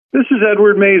This is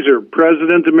Edward Mazer,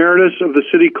 President Emeritus of the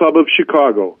City Club of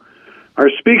Chicago. Our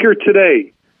speaker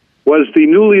today was the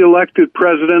newly elected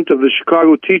president of the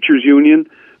Chicago Teachers Union,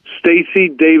 Stacey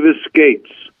Davis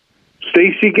Gates.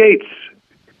 Stacey Gates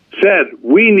said,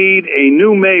 "We need a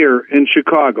new mayor in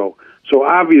Chicago." So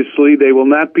obviously they will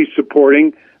not be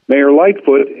supporting Mayor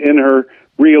Lightfoot in her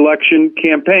re-election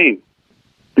campaign.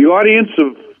 The audience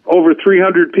of over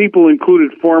 300 people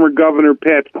included former Governor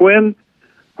Pat Quinn,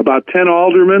 about 10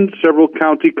 aldermen, several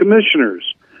county commissioners.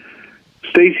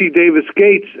 Stacey Davis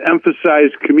Gates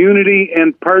emphasized community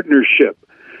and partnership.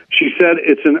 She said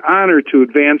it's an honor to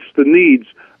advance the needs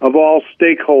of all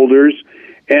stakeholders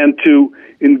and to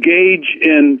engage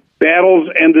in battles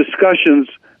and discussions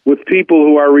with people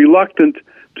who are reluctant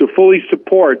to fully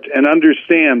support and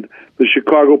understand the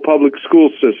Chicago public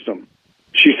school system.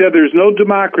 She said there's no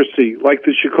democracy like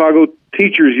the Chicago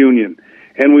Teachers Union,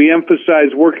 and we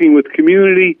emphasize working with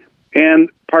community and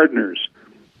partners.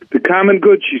 The common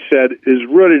good, she said, is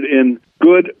rooted in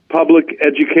good public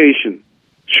education.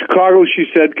 Chicago,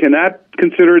 she said, cannot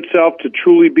consider itself to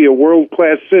truly be a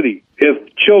world-class city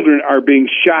if children are being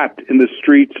shot in the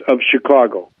streets of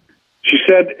Chicago. She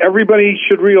said everybody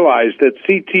should realize that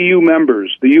CTU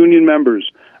members, the union members,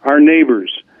 are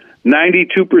neighbors.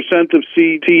 92% of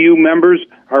CTU members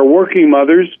are working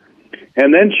mothers.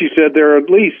 And then she said there are at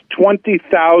least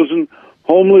 20,000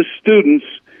 homeless students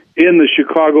in the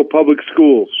Chicago public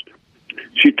schools.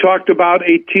 She talked about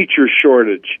a teacher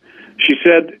shortage. She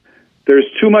said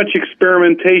there's too much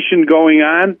experimentation going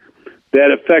on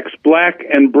that affects black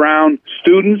and brown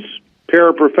students,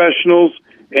 paraprofessionals,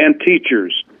 and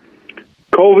teachers.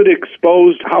 COVID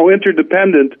exposed how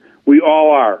interdependent we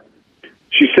all are.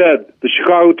 She said the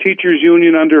Chicago Teachers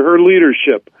Union, under her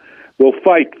leadership, will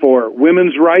fight for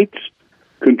women's rights,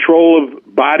 control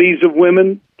of bodies of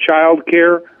women, child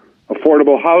care,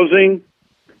 affordable housing,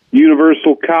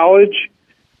 universal college,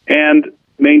 and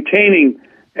maintaining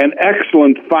an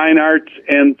excellent fine arts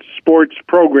and sports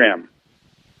program.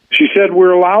 She said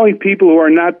we're allowing people who are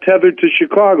not tethered to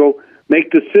Chicago make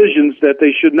decisions that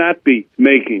they should not be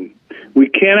making. We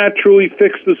cannot truly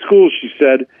fix the schools, she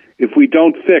said, if we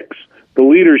don't fix the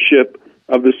leadership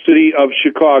of the city of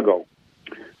Chicago.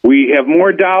 We have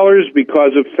more dollars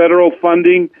because of federal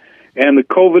funding and the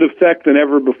COVID effect than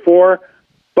ever before,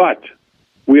 but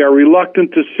we are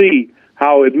reluctant to see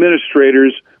how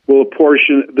administrators will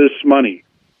apportion this money.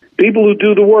 People who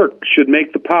do the work should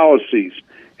make the policies.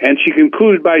 And she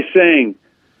concluded by saying,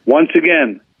 once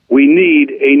again, we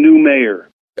need a new mayor.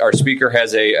 Our speaker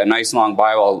has a nice long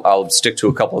bio. I'll stick to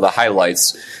a couple of the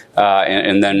highlights,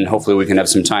 and then hopefully we can have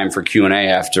some time for Q&A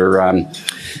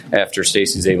after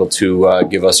Stacey's able to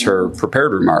give us her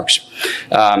prepared remarks.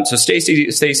 So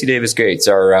Stacey Davis Gates,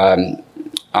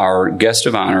 our guest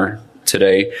of honor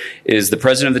today, is the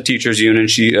president of the Teachers Union.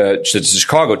 She's the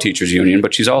Chicago Teachers Union,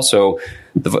 but she's also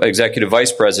the executive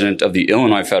vice president of the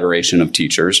Illinois Federation of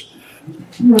Teachers.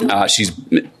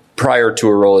 Prior to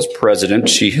her role as president,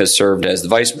 she has served as the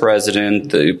vice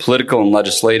president, the political and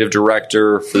legislative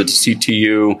director for the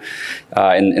CTU.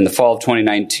 In the fall of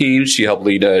 2019, she helped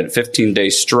lead a 15-day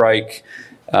strike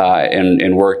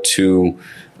and worked to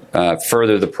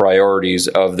further the priorities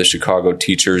of the Chicago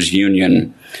Teachers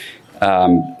Union.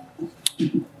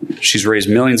 She's raised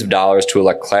millions of dollars to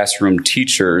elect classroom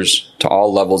teachers to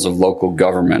all levels of local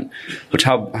government. Which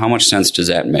how much sense does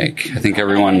that make? I think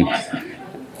everyone,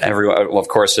 well, of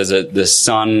course, as the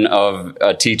son of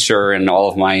a teacher and all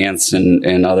of my aunts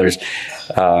and others,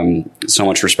 so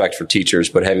much respect for teachers,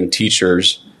 but having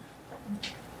teachers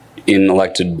in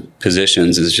elected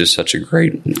positions is just such a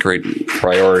great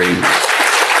priority.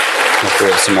 Hopefully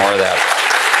we have some more of that.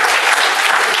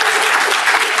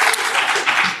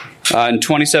 In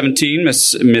 2017,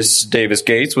 Miss Davis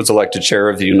Gates was elected chair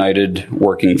of the United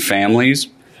Working Families.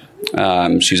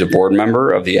 She's a board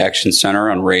member of the Action Center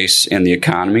on Race and the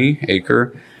Economy,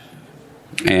 ACRE,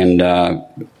 and the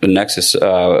Nexus,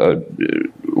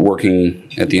 working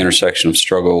at the intersection of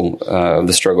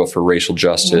the struggle for racial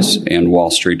justice and Wall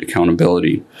Street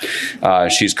accountability.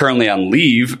 She's currently on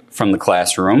leave from the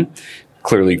classroom,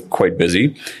 clearly quite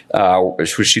busy.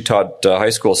 She taught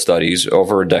high school studies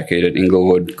over a decade at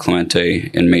Inglewood, Clemente,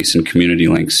 and Mason Community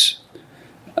Links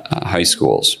high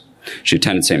schools. She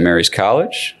attended St. Mary's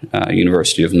College,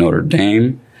 University of Notre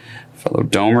Dame, fellow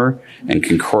Domer, and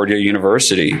Concordia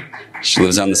University. She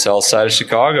lives on the south side of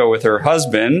Chicago with her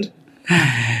husband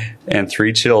and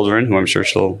 3 children, who I'm sure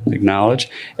she'll acknowledge.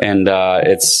 And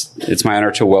it's my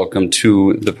honor to welcome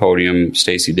to the podium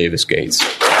Stacey Davis Gates.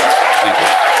 Thank you.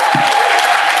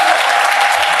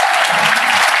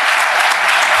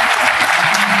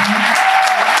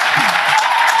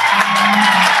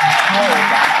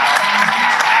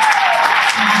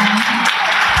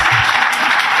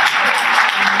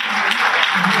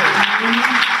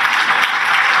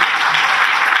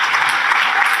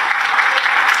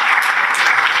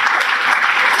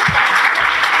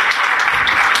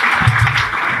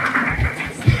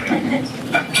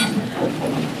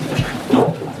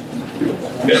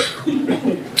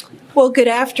 Well, good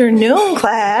afternoon,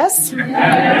 class.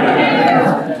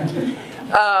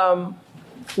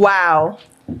 Wow.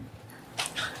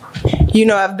 You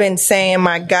know, I've been saying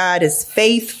my God is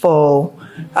faithful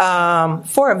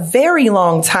for a very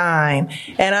long time,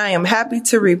 and I am happy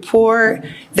to report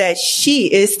that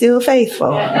she is still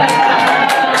faithful.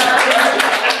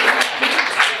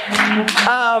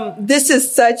 This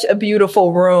is such a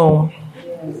beautiful room.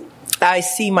 I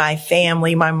see my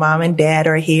family. My mom and dad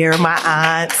are here, my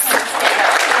aunts.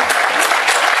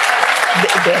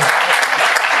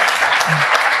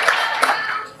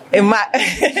 And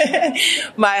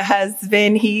my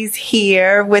husband, he's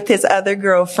here with his other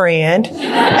girlfriend. I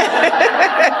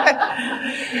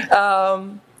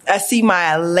see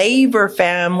my labor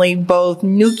family, both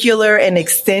nuclear and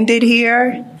extended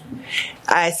here.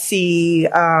 I see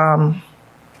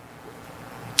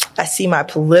my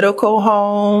political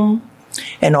home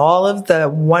and all of the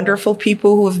wonderful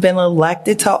people who have been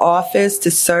elected to office to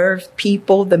serve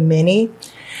people, the many.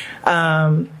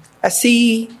 I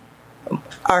see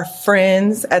our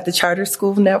friends at the Charter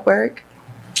School Network.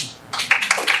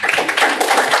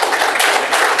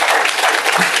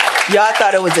 Y'all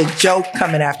thought it was a joke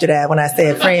coming after that when I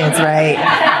said friends, right?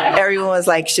 Everyone was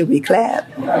like, should we clap?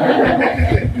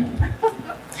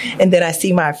 And then I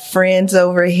see my friends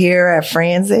over here at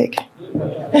Franzik.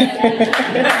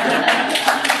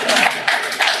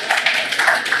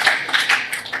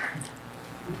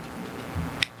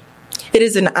 It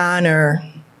is an honor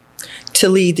to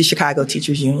lead the Chicago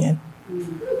Teachers Union.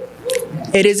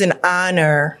 It is an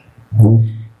honor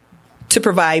to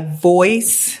provide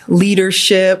voice,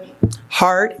 leadership,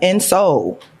 heart, and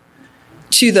soul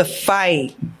to the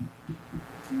fight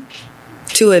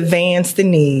to advance the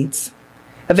needs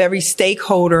of every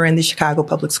stakeholder in the Chicago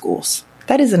Public Schools.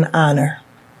 That is an honor.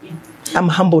 I'm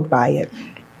humbled by it.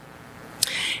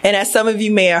 And as some of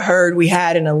you may have heard, we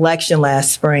had an election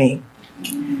last spring.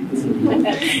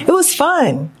 It was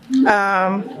fun.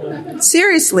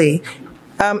 Seriously.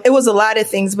 It was a lot of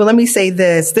things, but let me say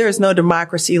this. There is no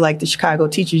democracy like the Chicago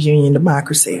Teachers Union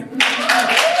democracy.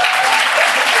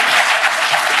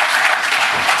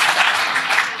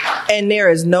 And there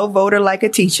is no voter like a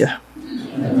teacher.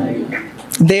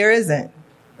 There isn't,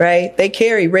 right? They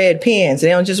carry red pens. They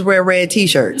don't just wear red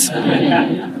T-shirts.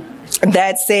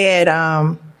 That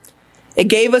said, it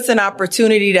gave us an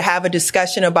opportunity to have a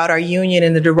discussion about our union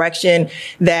in the direction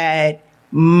that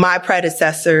my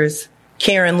predecessors,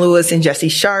 Karen Lewis and Jesse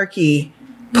Sharkey,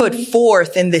 put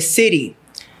forth in this city.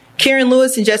 Karen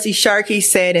Lewis and Jesse Sharkey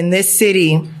said, in this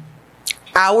city,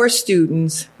 our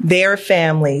students, their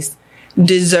families,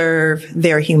 deserve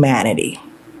their humanity.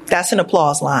 That's an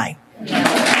applause line.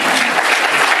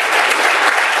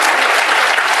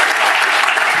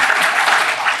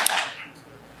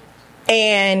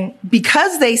 And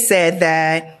because they said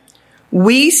that,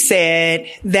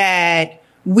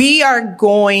 we are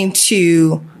going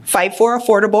to fight for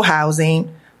affordable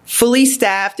housing, fully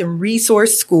staffed and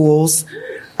resourced schools,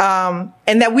 and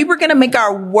that we were going to make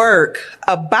our work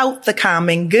about the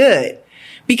common good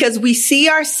because we see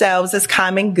ourselves as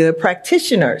common good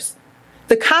practitioners.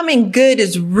 The common good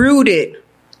is rooted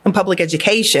in public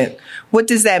education. What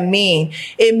does that mean?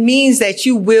 It means that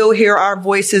you will hear our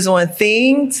voices on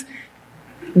things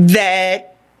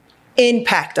that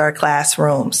impact our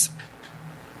classrooms,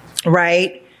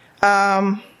 right?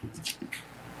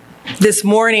 This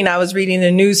morning I was reading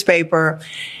the newspaper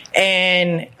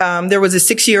and there was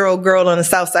a 6-year-old girl on the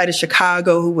south side of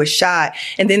Chicago who was shot.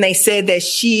 And then they said that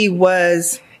she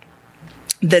was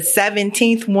the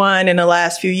 17th one in the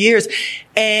last few years.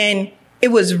 And it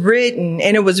was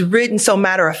written so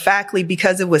matter-of-factly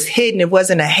because it was hidden. It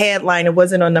wasn't a headline. It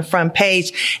wasn't on the front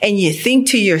page. And you think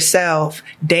to yourself,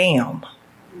 damn.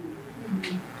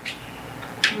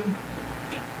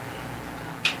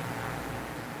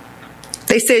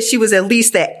 They said she was at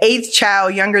least the 8th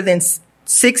child younger than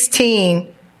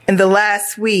 16 in the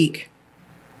last week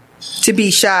to be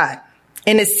shot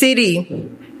in a city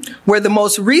where the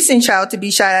most recent child to be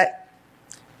shot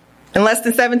in less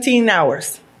than 17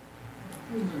 hours.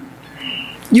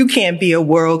 You can't be a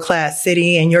world-class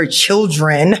city and your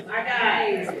children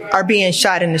are being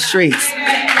shot in the streets.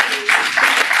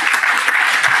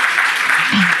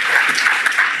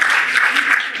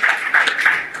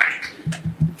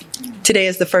 Today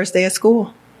is the first day of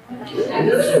school.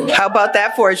 How about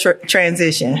that for a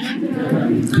transition?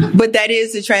 But that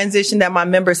is the transition that my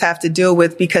members have to deal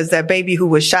with because that baby who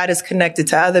was shot is connected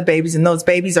to other babies, and those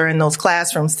babies are in those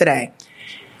classrooms today.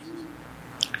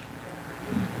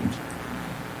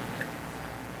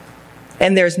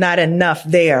 And there's not enough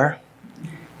there.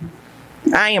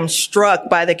 I am struck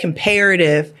by the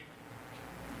comparative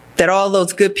that all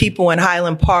those good people in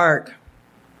Highland Park,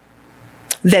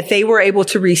 that they were able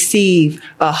to receive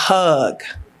a hug,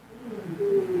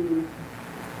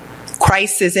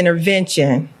 crisis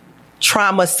intervention,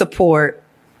 trauma support,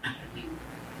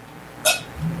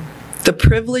 the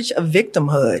privilege of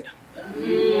victimhood.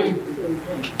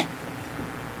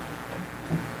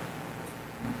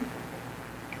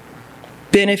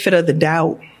 Benefit of the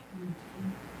doubt,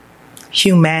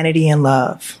 humanity and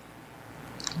love.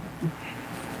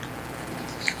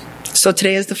 So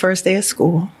today is the first day of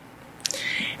school.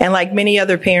 And like many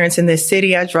other parents in this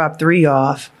city, I dropped 3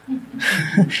 off.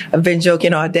 I've been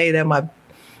joking all day that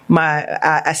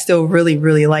I still really,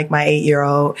 really like my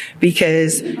 8-year-old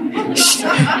because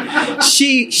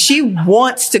she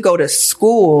wants to go to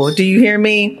school. Do you hear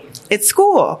me? It's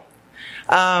school.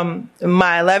 My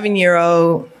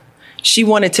 11-year-old, she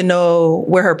wanted to know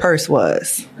where her purse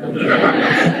was.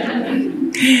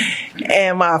 And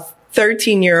my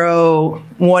 13-year-old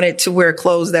wanted to wear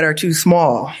clothes that are too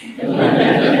small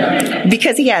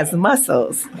because he has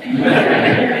muscles.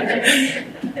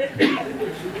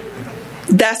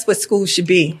 That's what school should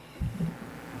be.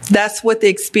 That's what the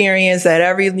experience that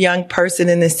every young person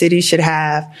in the city should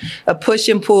have, a push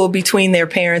and pull between their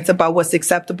parents about what's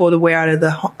acceptable to wear out of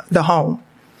the home.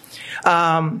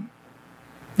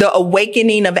 The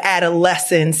awakening of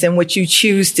adolescence and what you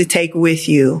choose to take with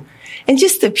you. And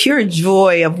just the pure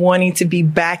joy of wanting to be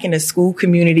back in a school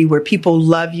community where people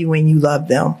love you and you love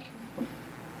them.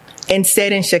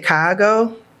 Instead, in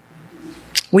Chicago,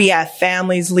 we have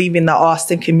families leaving the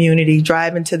Austin community,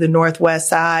 driving to the Northwest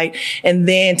side, and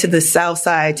then to the South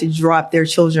side to drop their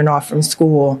children off from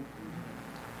school.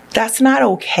 That's not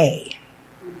okay.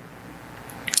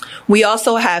 We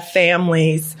also have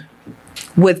families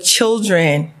with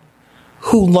children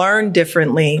who learn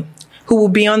differently, who will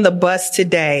be on the bus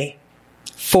today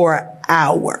for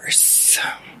hours.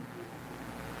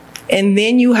 And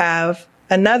then you have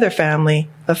another family,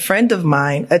 a friend of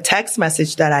mine, a text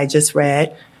message that I just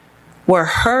read, where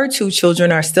her 2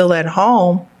 children are still at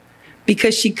home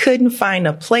because she couldn't find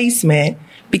a placement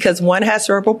because one has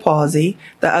cerebral palsy,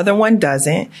 the other one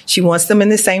doesn't. She wants them in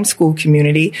the same school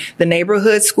community. The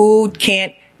neighborhood school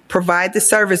can't provide the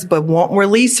service but won't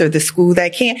release her, the school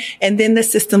that can't. And then the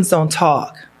systems don't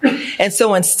talk. And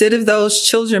so instead of those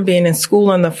children being in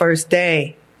school on the first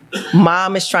day,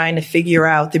 mom is trying to figure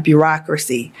out the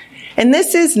bureaucracy. And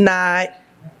this is not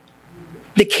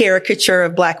the caricature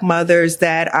of Black mothers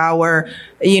that our,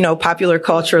 popular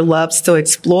culture loves to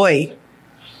exploit.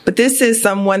 But this is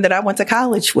someone that I went to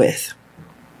college with,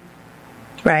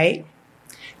 right?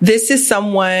 This is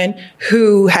someone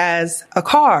who has a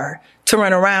car to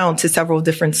run around to several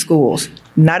different schools.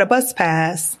 Not a bus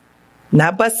pass,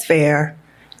 not bus fare,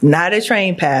 not a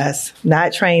train pass,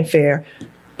 not train fare,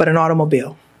 but an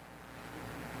automobile.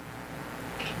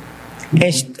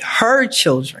 And her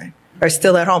children are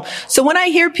still at home. So when I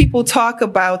hear people talk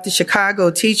about the Chicago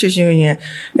Teachers Union,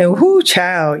 and whoo,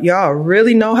 child, y'all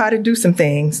really know how to do some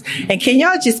things. And can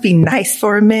y'all just be nice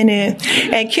for a minute?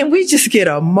 And can we just get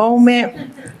a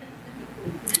moment?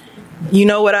 You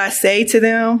know what I say to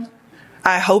them?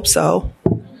 I hope so.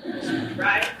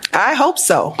 Right. I hope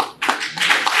so.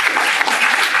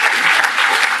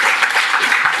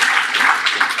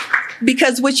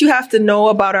 Because what you have to know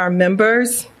about our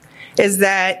members is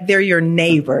that they're your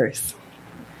neighbors.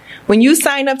 When you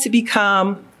sign up to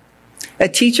become a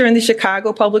teacher in the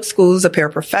Chicago Public Schools, a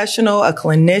paraprofessional, a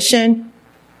clinician,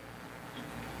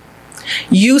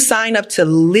 you sign up to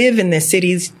live in the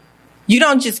cities. You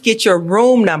don't just get your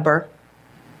room number.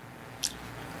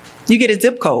 You get a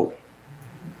zip code.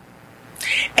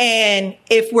 And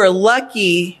if we're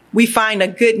lucky, we find a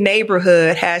good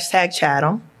neighborhood,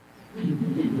 #Chatham,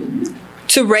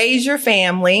 to raise your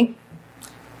family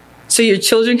so your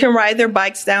children can ride their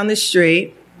bikes down the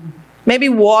street, maybe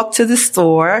walk to the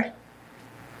store,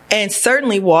 and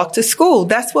certainly walk to school.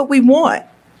 That's what we want.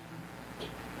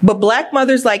 But Black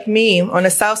mothers like me on the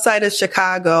south side of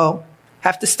Chicago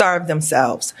have to starve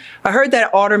themselves. I heard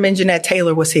that Alderman Jeanette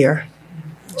Taylor was here.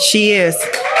 She is.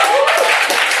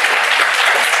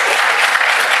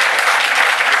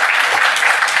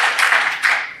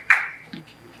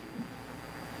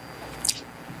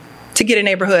 To get a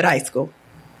neighborhood high school.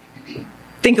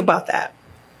 Think about that.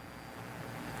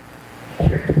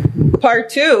 Part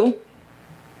 2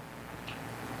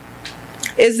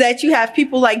 is that you have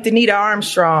people like Danita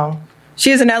Armstrong.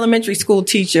 She is an elementary school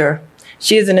teacher.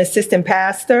 She is an assistant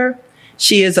pastor.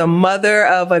 She is a mother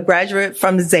of a graduate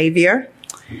from Xavier,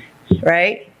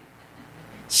 right?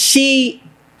 She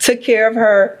took care of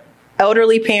her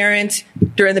elderly parents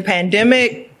during the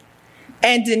pandemic,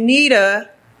 and Danita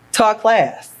taught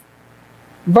class.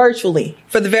 virtually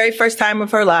for the very first time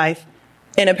of her life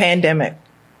in a pandemic.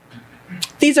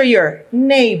 These are your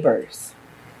neighbors.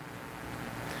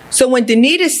 So when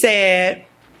Danita said,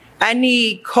 I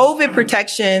need COVID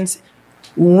protections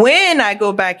when I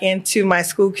go back into my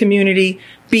school community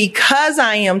because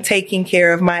I am taking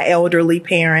care of my elderly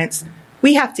parents,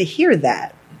 we have to hear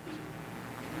that.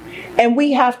 And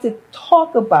we have to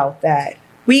talk about that.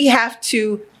 We have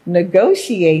to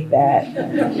negotiate that.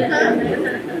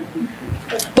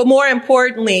 But more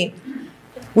importantly,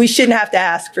 we shouldn't have to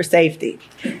ask for safety.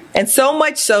 And so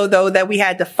much so, though, that we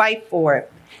had to fight for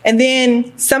it. And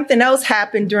then something else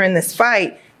happened during this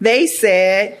fight. They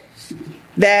said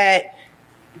that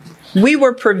we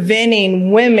were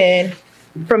preventing women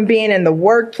from being in the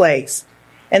workplace.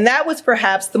 And that was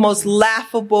perhaps the most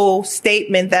laughable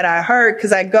statement that I heard,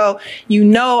 because I go,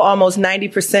 almost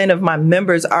 90% of my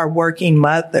members are working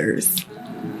mothers.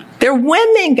 They're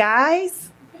women, guys.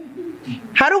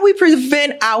 How do we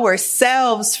prevent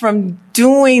ourselves from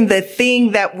doing the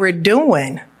thing that we're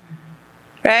doing?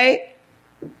 Right?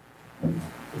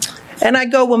 And I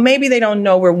go, well, maybe they don't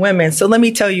know we're women. So let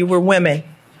me tell you, we're women.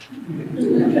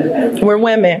 We're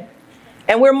women.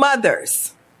 And we're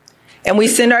mothers. And we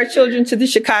send our children to the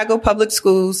Chicago public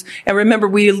schools. And remember,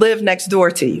 we live next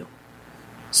door to you.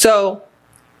 So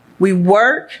we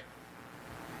work.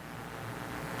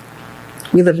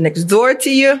 We live next door to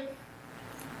you.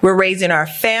 We're raising our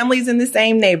families in the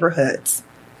same neighborhoods.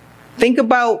 Think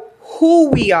about who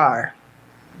we are.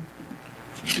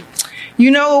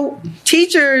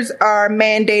 Teachers are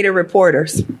mandated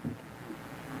reporters.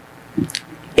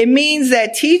 It means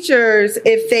that teachers,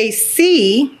 if they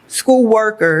see school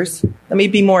workers, let me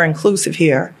be more inclusive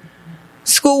here,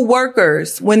 school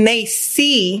workers, when they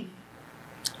see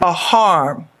a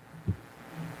harm,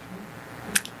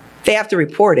 they have to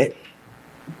report it.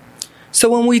 So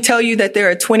when we tell you that there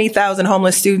are 20,000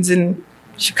 homeless students in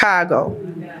Chicago,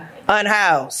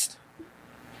 unhoused,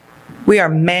 we are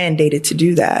mandated to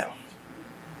do that.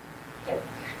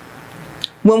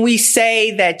 When we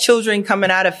say that children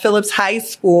coming out of Phillips High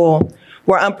School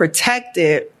were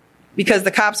unprotected because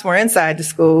the cops were inside the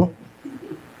school,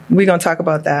 we're going to talk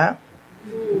about that.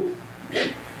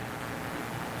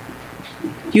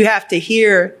 You have to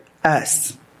hear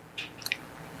us.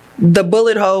 The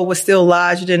bullet hole was still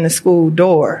lodged in the school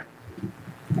door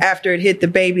after it hit the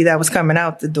baby that was coming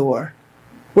out the door.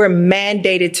 We're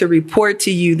mandated to report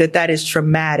to you that that is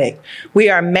traumatic. We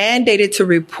are mandated to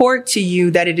report to you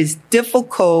that it is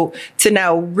difficult to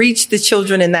now reach the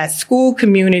children in that school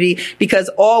community because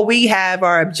all we have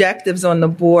are objectives on the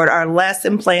board, our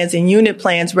lesson plans and unit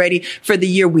plans ready for the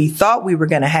year we thought we were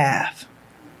going to have.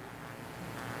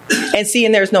 And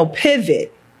there's no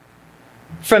pivot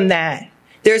from that.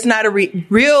 There's not a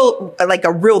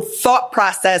real thought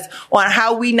process on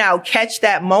how we now catch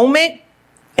that moment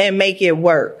and make it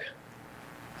work.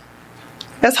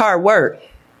 That's hard work.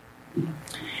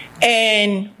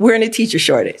 And we're in a teacher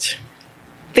shortage.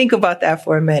 Think about that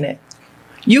for a minute.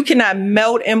 You cannot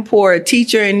melt and pour a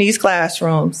teacher in these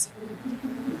classrooms.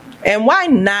 And why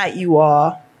not, you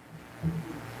all?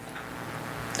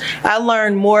 I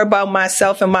learned more about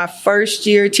myself in my first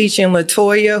year teaching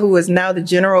LaToya, who is now the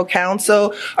general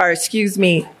counsel,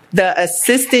 the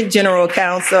assistant general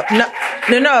counsel. No.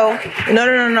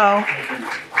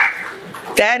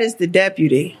 That is the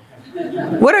deputy.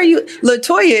 What are you?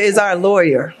 LaToya is our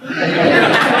lawyer.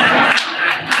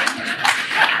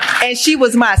 And she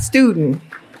was my student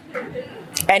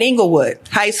at Inglewood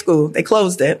High School. They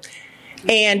closed it.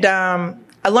 And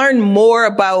I learned more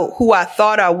about who I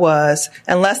thought I was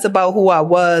and less about who I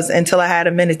was until I had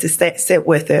a minute to sit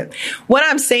with it. What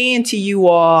I'm saying to you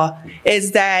all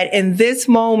is that in this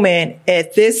moment,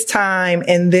 at this time,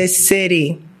 in this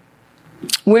city,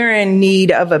 we're in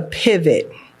need of a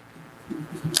pivot.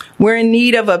 We're in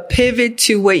need of a pivot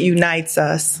to what unites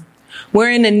us.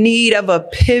 We're in the need of a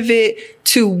pivot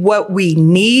to what we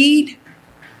need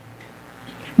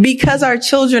because our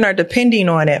children are depending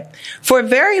on it. For a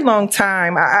very long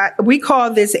time, we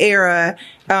call this era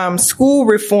school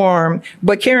reform,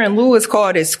 but Karen Lewis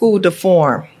called it school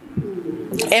deform.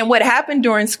 And what happened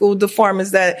during school deform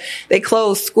is that they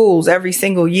closed schools every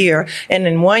single year. And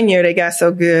in one year, they got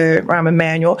so good, Rahm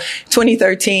Emanuel,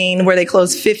 2013, where they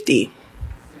closed 50,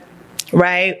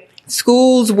 right?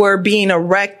 Schools were being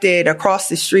erected across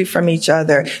the street from each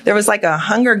other. There was like a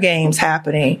Hunger Games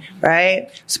happening, right?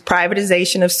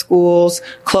 Privatization of schools,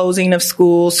 closing of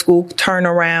schools, school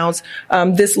turnarounds.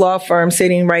 This law firm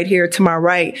sitting right here to my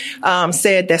right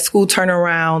said that school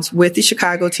turnarounds with the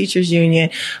Chicago Teachers Union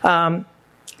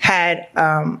had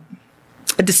a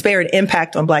disparate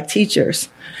impact on Black teachers.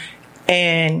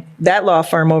 And that law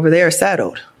firm over there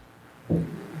settled.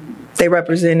 They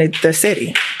represented the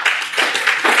city.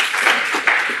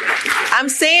 I'm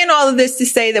saying all of this to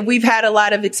say that we've had a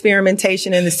lot of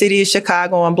experimentation in the city of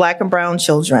Chicago on Black and brown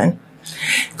children.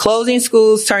 Closing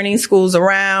schools, turning schools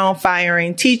around,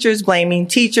 firing teachers, blaming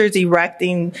teachers,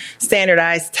 erecting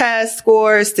standardized test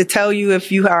scores to tell you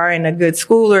if you are in a good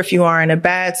school or if you are in a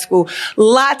bad school.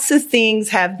 Lots of things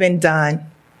have been done.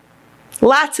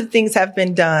 Lots of things have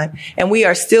been done. And we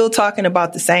are still talking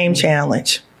about the same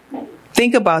challenge.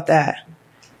 Think about that.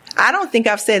 I don't think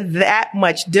I've said that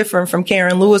much different from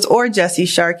Karen Lewis or Jesse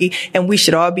Sharkey, and we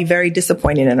should all be very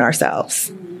disappointed in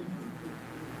ourselves.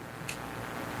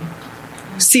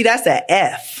 See, that's an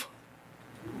F.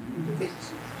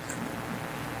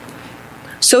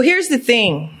 So here's the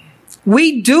thing.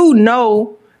 We do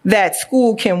know that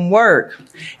school can work.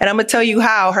 And I'm going to tell you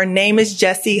how. Her name is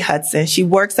Jessie Hudson. She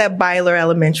works at Byler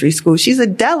Elementary School. She's a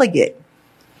delegate.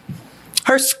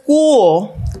 Her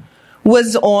school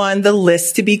was on the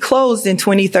list to be closed in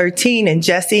 2013. And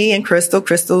Jesse and Crystal,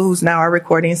 who's now our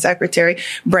recording secretary,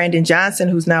 Brandon Johnson,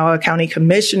 who's now a county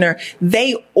commissioner,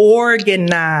 they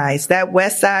organized that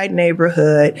West Side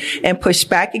neighborhood and pushed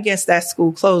back against that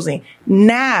school closing.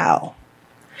 Now,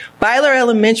 Byler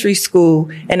Elementary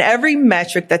School and every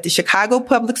metric that the Chicago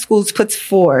Public Schools puts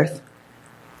forth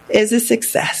is a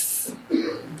success.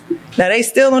 Now they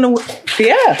still on the,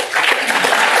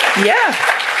 yeah.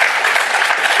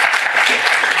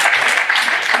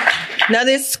 Now,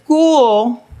 this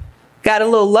school got a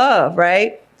little love,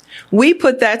 right? We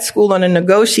put that school on a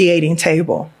negotiating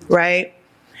table, right?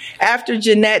 After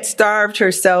Jeanette starved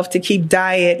herself to keep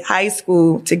Diet High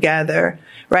School together,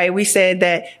 right? We said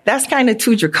that that's kind of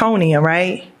too draconian,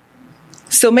 right?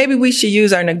 So maybe we should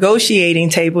use our negotiating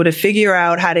table to figure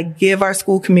out how to give our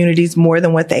school communities more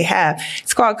than what they have.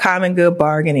 It's called common good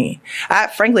bargaining.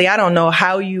 Frankly, I don't know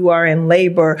how you are in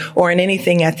labor or in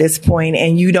anything at this point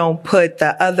and you don't put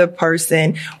the other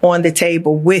person on the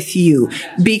table with you.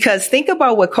 Because think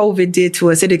about what COVID did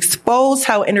to us. It exposed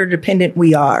how interdependent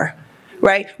we are,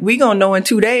 right? We gonna know in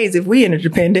 2 days if we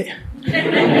interdependent.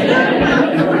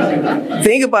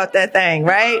 Think about that thing,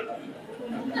 right?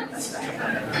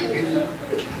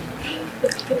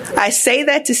 I say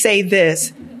that to say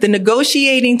this. The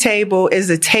negotiating table is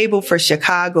a table for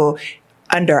Chicago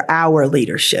under our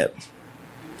leadership.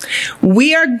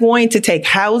 We are going to take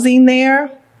housing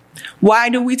there. Why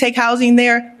do we take housing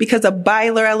there? Because of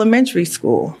Byler Elementary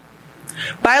School.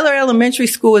 Byler Elementary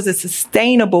School is a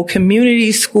sustainable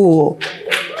community school.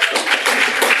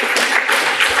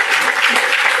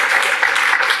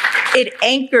 It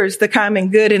anchors the common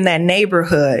good in that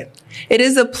neighborhood. It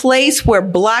is a place where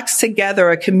blocks together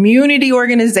a community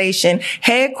organization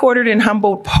headquartered in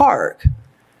Humboldt Park.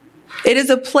 It is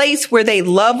a place where they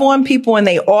love on people and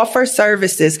they offer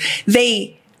services.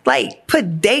 They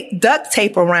put duct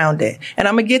tape around it. And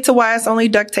I'm going to get to why it's only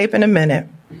duct tape in a minute.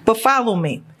 But follow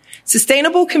me.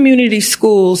 Sustainable community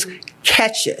schools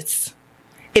catches.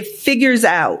 It figures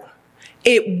out.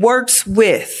 It works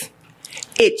with.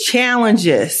 It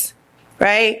challenges,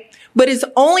 right? But it's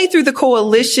only through the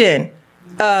coalition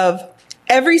of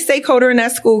every stakeholder in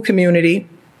that school community,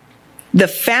 the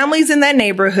families in that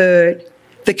neighborhood,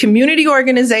 the community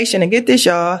organization, and get this,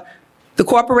 y'all, the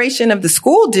corporation of the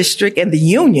school district and the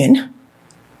union,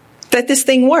 that this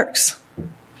thing works.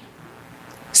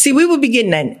 See, we would be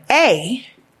getting an A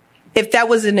if that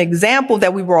was an example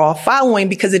that we were all following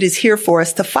because it is here for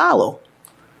us to follow.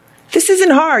 This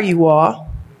isn't hard, you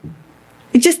all.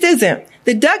 It just isn't.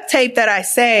 The duct tape that I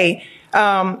say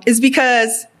is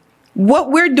because what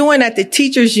we're doing at the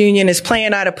teachers union is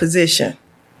playing out of position.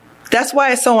 That's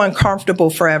why it's so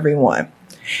uncomfortable for everyone.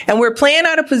 And we're playing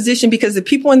out of position because the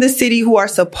people in the city who are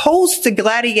supposed to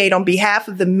gladiate on behalf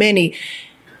of the many,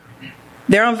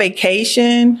 they're on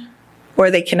vacation,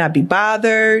 or they cannot be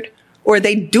bothered, or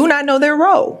they do not know their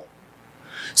role.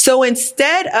 So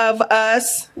instead of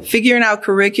us figuring out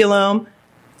curriculum,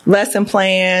 lesson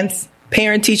plans,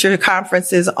 parent-teacher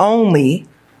conferences only,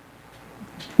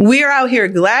 we're out here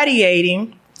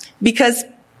gladiating because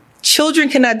children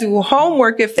cannot do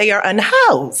homework if they are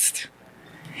unhoused.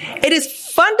 It is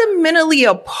fundamentally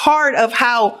a part of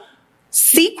how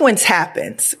sequence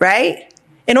happens, right?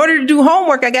 In order to do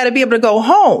homework, I got to be able to go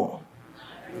home.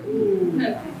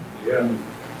 Yeah.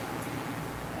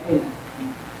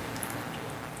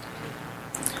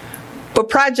 But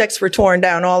projects were torn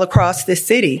down all across this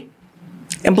city,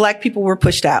 and Black people were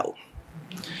pushed out.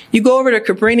 You go over to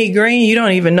Cabrini Green, you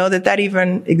don't even know that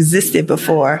even existed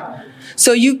before.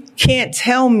 So you can't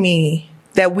tell me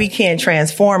that we can't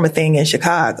transform a thing in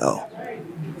Chicago.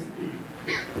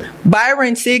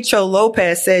 Byron Sigcho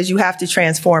Lopez says you have to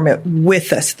transform it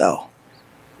with us, though.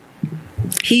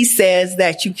 He says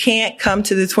that you can't come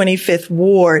to the 25th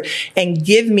Ward and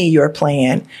give me your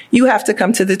plan. You have to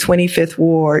come to the 25th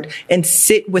Ward and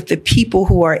sit with the people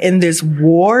who are in this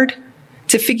ward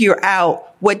to figure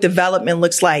out what development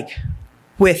looks like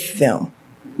with them.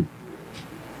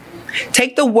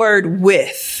 Take the word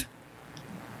with.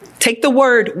 Take the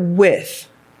word with.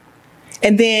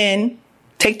 And then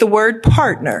take the word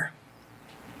partner.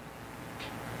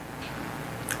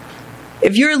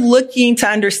 If you're looking to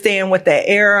understand what the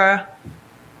era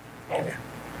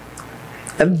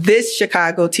of this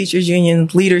Chicago Teachers Union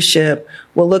leadership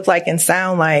will look like and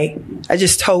sound like, I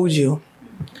just told you,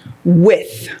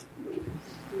 with.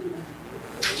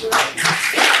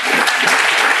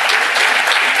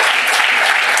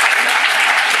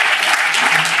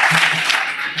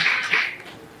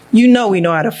 You know we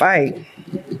know how to fight.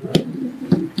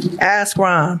 Ask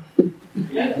Ron.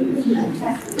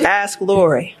 Ask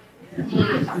Lori.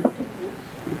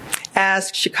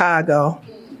 Ask Chicago.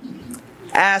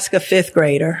 Ask a fifth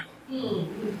grader.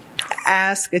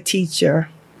 Ask a teacher.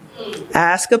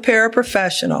 Ask a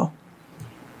paraprofessional.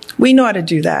 We know how to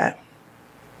do that.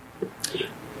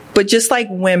 But just like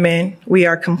women, we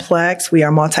are complex, we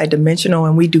are multidimensional,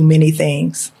 and we do many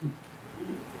things.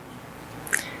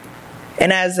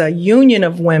 And as a union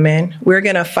of women, we're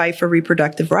going to fight for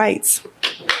reproductive rights.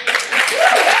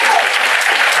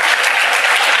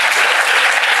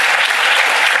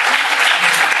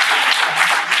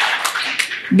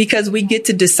 Because we get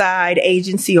to decide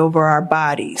agency over our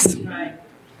bodies.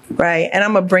 Right? And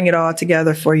I'm going to bring it all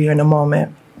together for you in a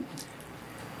moment.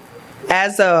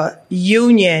 As a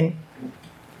union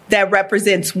that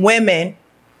represents women,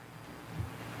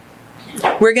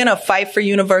 we're going to fight for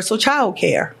universal child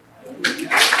care.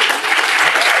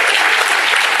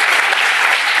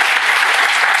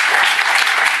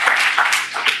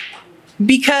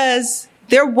 Because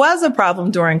there was a problem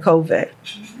during COVID.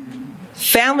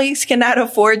 Families cannot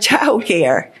afford child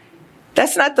care.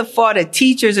 That's not the fault of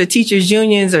teachers or teachers'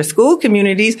 unions or school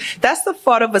communities. That's the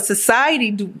fault of a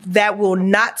society that will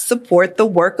not support the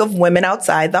work of women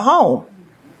outside the home.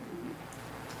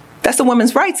 That's a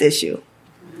women's rights issue.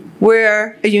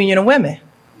 We're a union of women.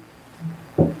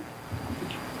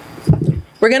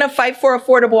 We're going to fight for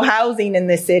affordable housing in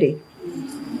this city.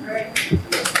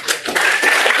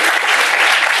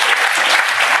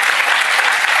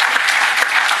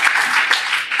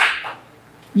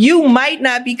 You might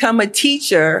not become a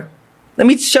teacher. Let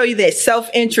me show you that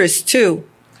self-interest too.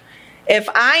 If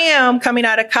I am coming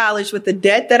out of college with the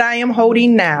debt that I am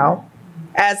holding now,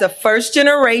 as a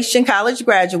first-generation college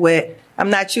graduate, I'm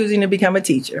not choosing to become a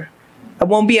teacher. I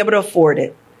won't be able to afford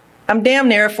it. I'm damn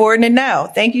near affording it now.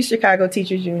 Thank you, Chicago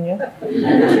Teachers Union.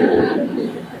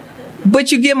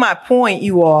 But you get my point,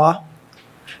 you all.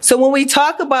 So when we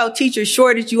talk about teacher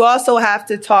shortage, you also have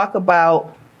to talk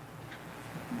about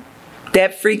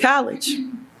debt-free college,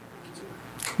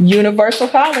 universal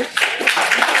college.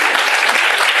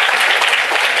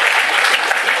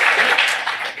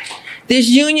 This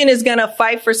union is going to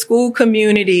fight for school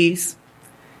communities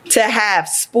to have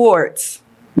sports.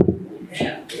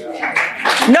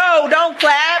 No, don't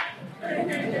clap.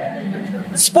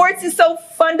 Sports is so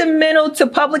fundamental to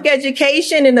public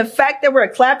education, and the fact that we're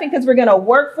clapping because we're going to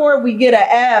work for it, we get an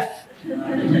F.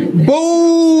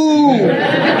 Boo!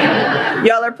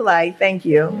 Y'all are polite, thank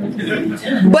you.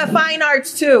 But fine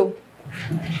arts too.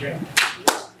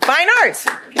 Fine arts.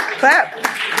 Clap.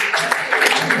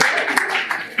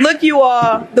 Look, you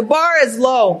all, the bar is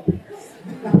low.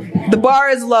 The bar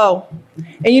is low.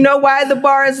 And you know why the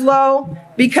bar is low?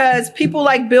 Because people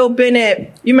like Bill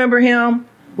Bennett, you remember him?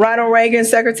 Ronald Reagan,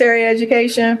 Secretary of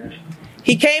Education.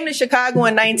 He came to Chicago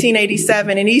in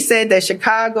 1987, and he said that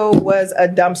Chicago was a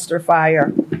dumpster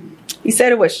fire. He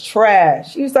said it was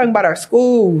trash. He was talking about our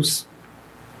schools.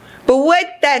 But what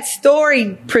that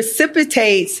story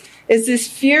precipitates is this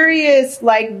furious,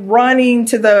 running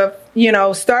to the,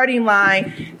 starting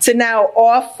line to now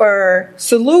offer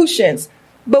solutions.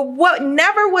 But what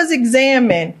never was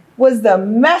examined was the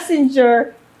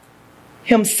messenger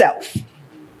himself.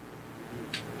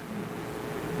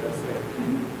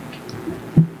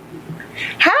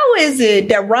 How is it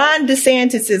that Ron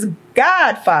DeSantis'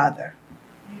 godfather,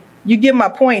 you get my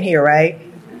point here, right,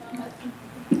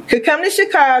 could come to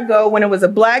Chicago when it was a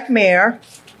black mayor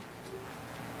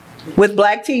with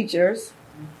black teachers,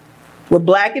 with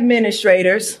black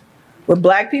administrators, with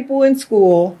black people in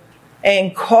school,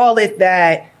 and call it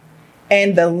that,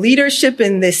 and the leadership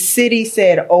in this city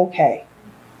said, okay,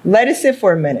 let it sit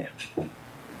for a minute.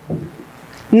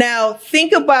 Now,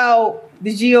 think about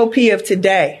the GOP of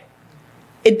today.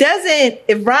 It doesn't,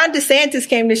 if Ron DeSantis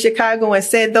came to Chicago and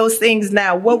said those things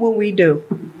now, what would we do?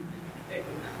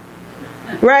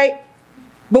 Right?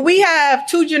 But we have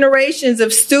 2 generations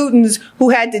of students who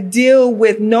had to deal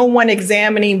with no one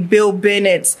examining Bill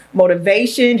Bennett's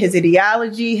motivation, his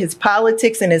ideology, his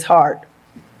politics, and his heart.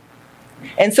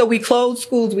 And so we closed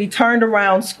schools, we turned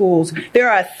around schools. There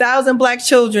are 1,000 Black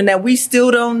children that we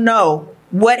still don't know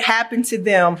what happened to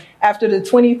them after the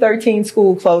 2013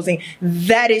 school closing.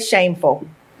 That is shameful.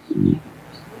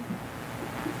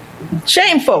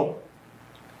 Shameful.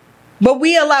 But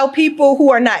we allow people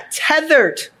who are not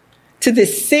tethered to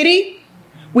this city.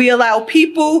 We allow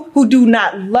people who do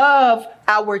not love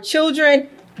our children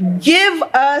give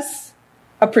us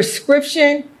a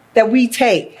prescription that we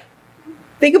take.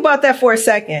 Think about that for a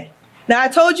second. Now, I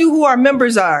told you who our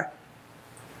members are.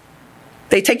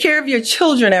 They take care of your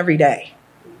children every day.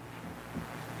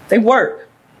 They work.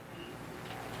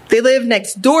 They live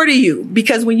next door to you,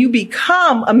 because when you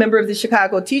become a member of the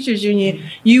Chicago Teachers Union,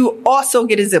 you also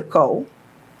get a zip code,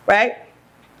 right?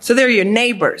 So they're your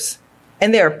neighbors,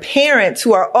 and there are parents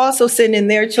who are also sending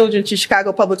their children to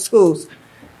Chicago Public Schools.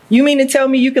 You mean to tell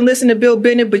me you can listen to Bill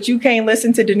Bennett, but you can't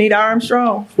listen to Danita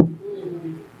Armstrong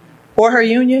or her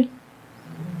union?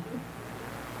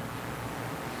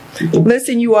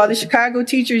 Listen, you all, the Chicago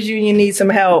Teachers Union needs some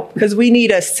help, because we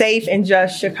need a safe and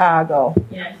just Chicago.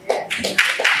 Yes.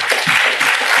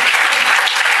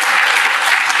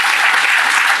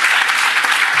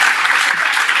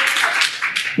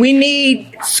 We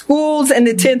need schools in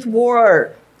the 10th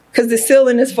Ward because the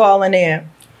ceiling is falling in.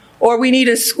 Or we need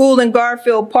a school in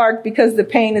Garfield Park because the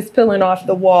paint is peeling off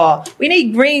the wall. We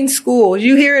need green schools.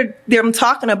 You hear them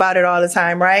talking about it all the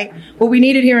time, right? Well, we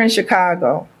need it here in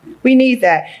Chicago. We need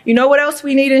that. You know what else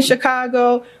we need in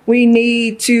Chicago? We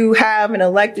need to have an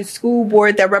elected school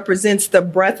board that represents the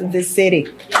breadth of this city.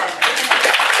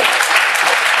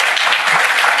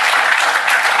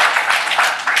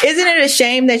 Isn't it a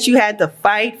shame that you had to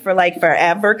fight for like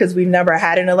forever, because we've never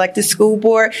had an elected school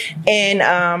board in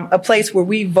a place where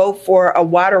we vote for a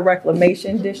water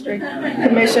reclamation district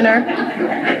commissioner?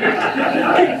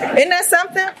 Isn't that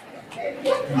something?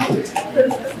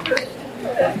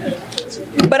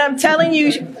 But I'm telling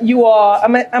you all,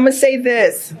 I'm gonna say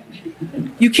this.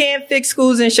 You can't fix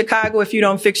schools in Chicago if you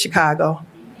don't fix Chicago.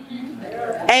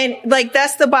 And like,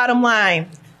 that's the bottom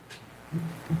line.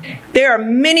 There are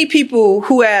many people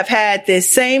who have had this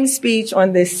same speech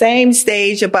on this same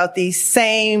stage about these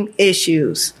same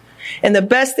issues. And the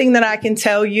best thing that I can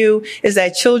tell you is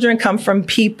that children come from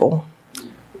people.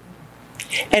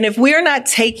 And if we're not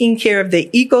taking care of the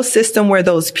ecosystem where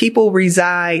those people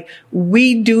reside,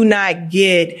 we do not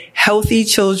get healthy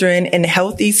children and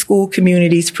healthy school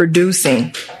communities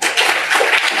producing.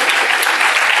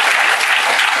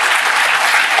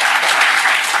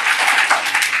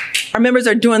 Our members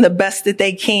are doing the best that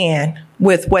they can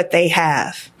with what they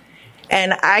have.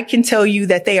 And I can tell you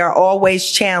that they are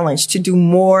always challenged to do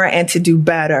more and to do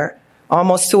better,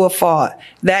 almost to a fault.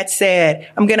 That said,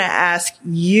 I'm going to ask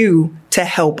you to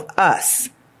help us.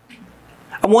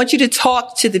 I want you to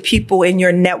talk to the people in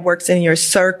your networks and your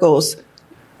circles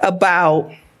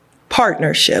about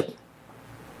partnership.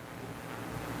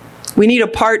 We need a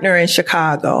partner in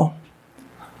Chicago.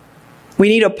 We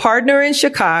need a partner in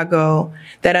Chicago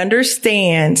that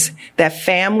understands that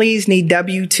families need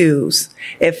W-2s.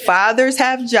 If fathers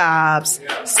have jobs,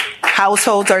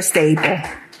 households are stable.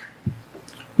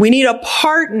 We need a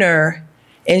partner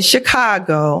in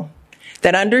Chicago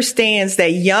that understands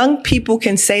that young people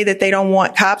can say that they don't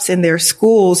want cops in their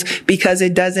schools because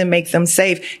it doesn't make them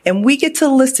safe. And we get to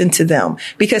listen to them.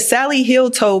 Because Sally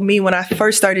Hill told me when I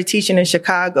first started teaching in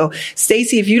Chicago,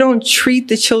 Stacy, if you don't treat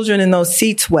the children in those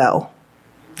seats well,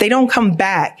 they don't come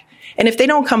back. And if they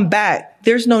don't come back,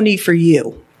 there's no need for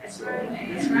you. That's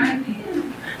right. That's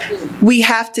right. We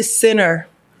have to center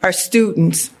our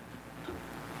students.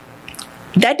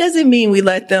 That doesn't mean we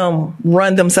let them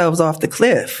run themselves off the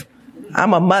cliff.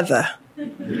 I'm a mother.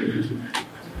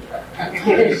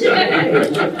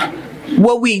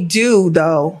 What we do,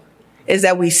 though, is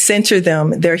that we center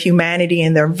them, their humanity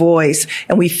and their voice,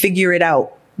 and we figure it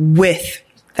out with,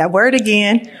 that word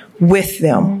again, with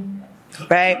them,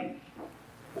 right?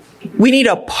 We need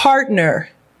a partner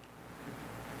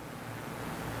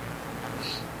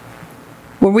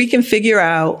where we can figure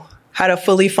out how to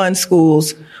fully fund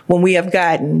schools when we have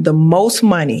gotten the most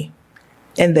money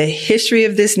in the history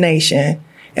of this nation,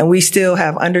 and we still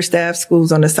have understaffed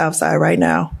schools on the South Side right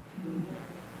now.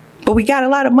 But we got a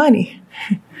lot of money.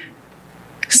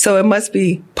 So it must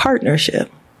be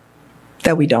partnership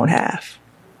that we don't have.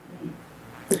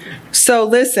 So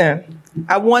listen,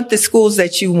 I want the schools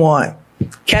that you want.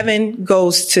 Kevin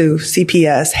goes to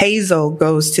CPS. Hazel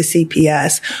goes to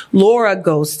CPS. Laura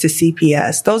goes to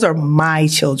CPS. Those are my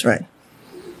children.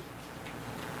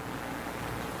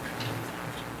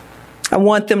 I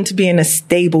want them to be in a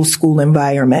stable school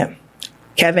environment.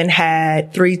 Kevin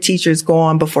had 3 teachers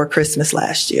gone before Christmas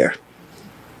last year.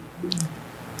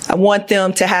 I want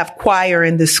them to have choir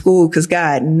in the school because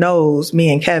God knows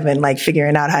me and Kevin, like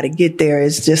figuring out how to get there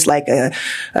is just like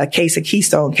a case of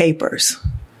Keystone Capers,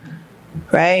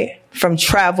 right? From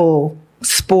travel,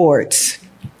 sports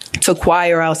to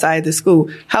choir outside the school.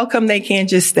 How come they can't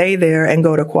just stay there and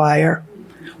go to choir?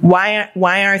 Why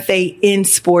aren't they in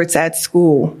sports at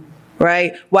school,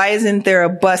 right? Why isn't there a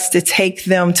bus to take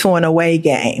them to an away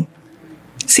game?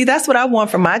 See, that's what I want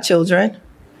for my children.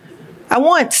 I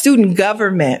want student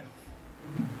government,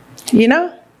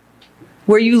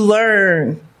 where you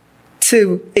learn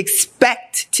to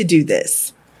expect to do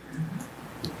this.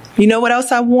 You know what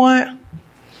else I want?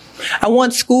 I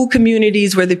want school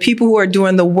communities where the people who are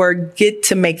doing the work get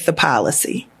to make the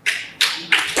policy.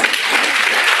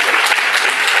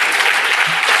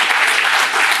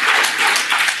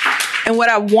 And what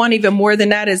I want even more than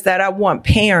that is that I want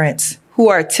parents who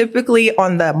are typically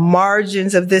on the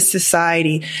margins of this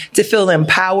society to feel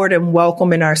empowered and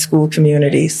welcome in our school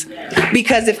communities.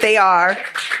 Because if they are,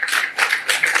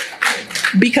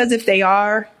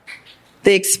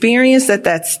 the experience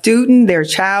that student, their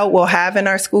child will have in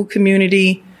our school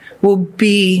community will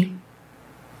be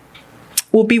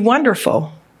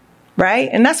wonderful, right?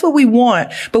 And that's what we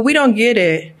want. But we don't get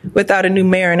it without a new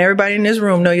mayor. And everybody in this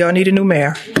room know y'all need a new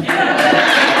mayor.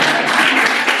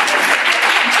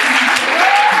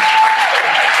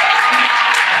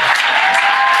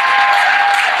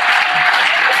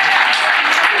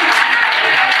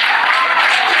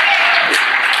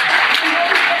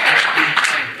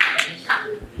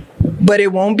 But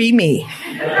it won't be me.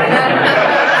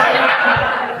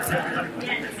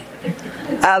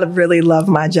 I really love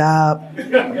my job.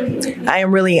 I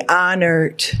am really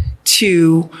honored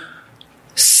to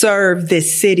serve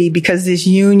this city because this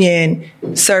union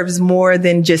serves more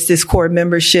than just this core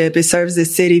membership. It serves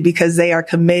this city because they are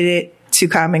committed to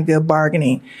common good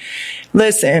bargaining.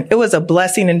 Listen, it was a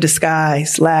blessing in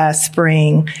disguise last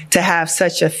spring to have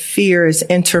such a fierce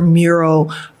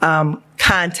intramural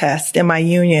contest in my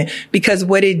union, because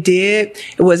what it did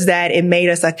was that it made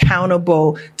us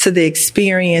accountable to the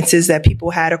experiences that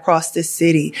people had across the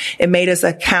city. It made us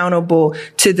accountable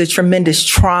to the tremendous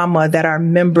trauma that our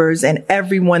members and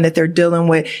everyone that they're dealing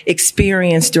with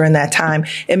experienced during that time.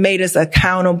 It made us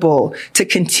accountable to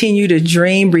continue to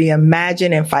dream,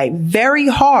 reimagine, and fight very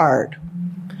hard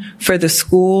for the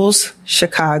schools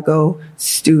Chicago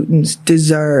students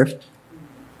deserve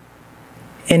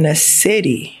in a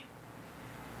city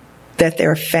that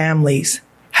their families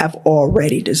have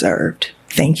already deserved.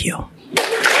 Thank you.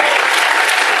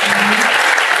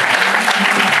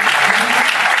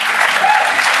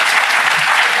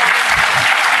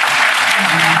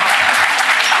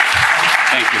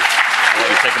 Thank you. I'll let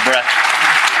you take a breath.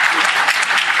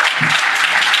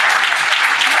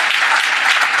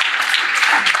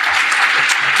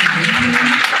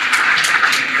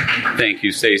 Thank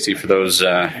you, Stacey, for those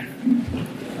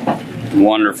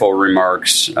wonderful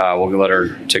remarks. We'll let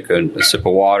her take a sip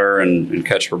of water and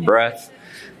catch her breath.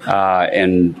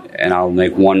 And I'll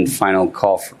make one final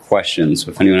call for questions.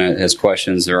 If anyone has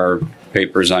questions, there are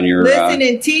papers on your Listen,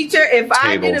 teacher, if tables.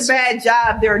 I did a bad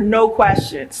job, there are no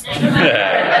questions.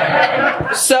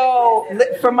 So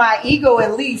for my ego,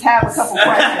 at least have a couple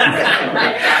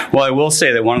questions. Well, I will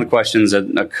say that one of the questions that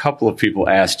a couple of people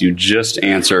asked you just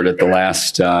answered at the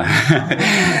last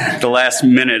the last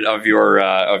minute of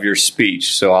your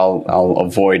speech. So I'll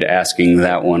avoid asking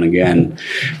that one again.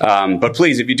 But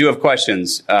please, if you do have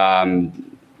questions,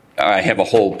 I have a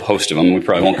whole host of them. We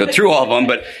probably won't go through all of them,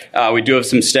 but we do have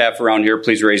some staff around here.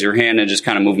 Please raise your hand and just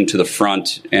kind of move them to the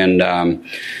front. And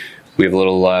we have a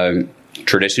little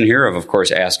tradition here of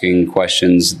course, asking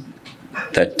questions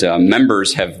that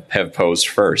members have posed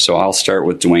first. So I'll start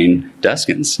with Dwayne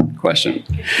Deskin's question,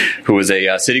 who is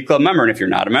a City Club member. And if you're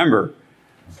not a member,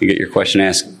 you get your question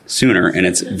asked sooner, and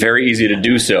it's very easy to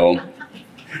do so.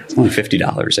 It's only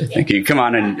 $50, I think. You come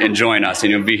on and join us,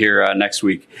 and you'll be here next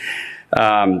week.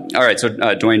 All right, so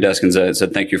Dwayne Deskins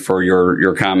said thank you for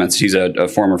your comments. He's a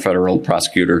former federal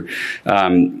prosecutor.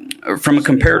 From a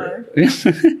comparative, and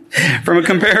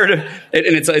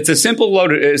it's a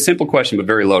simple question, but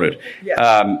very loaded.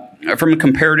 Yes. From a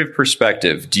comparative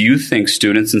perspective, do you think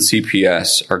students in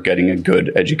CPS are getting a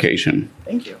good education?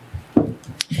 Thank you.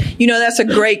 You know, that's a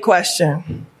great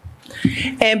question.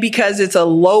 And because it's a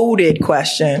loaded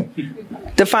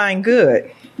question, define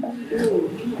good.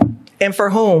 And for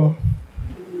whom?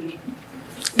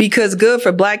 Because good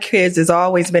for black kids has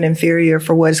always been inferior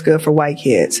for what is good for white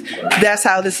kids. That's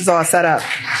how this is all set up.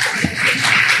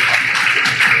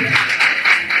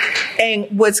 And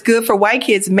what's good for white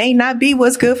kids may not be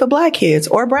what's good for black kids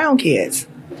or brown kids.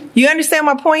 You understand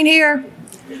my point here?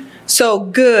 So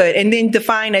good, and then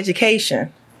define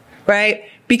education, right?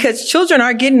 Because children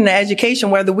are getting an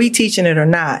education whether we teaching it or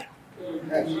not.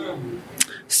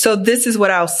 So this is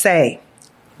what I'll say,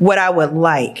 what I would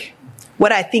like,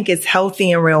 what I think is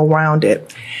healthy and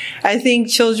well-rounded. I think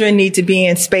children need to be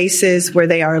in spaces where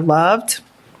they are loved.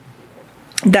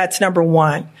 That's number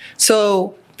one.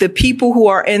 So the people who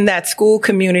are in that school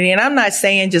community, and I'm not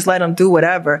saying just let them do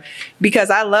whatever, because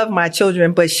I love my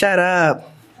children, but shut up.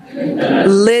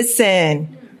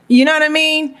 Listen. You know what I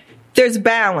mean? There's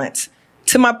balance.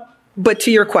 But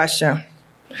to your question,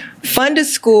 fund a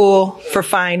school for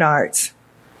fine arts.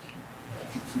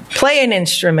 Play an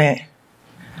instrument.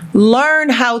 Learn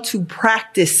how to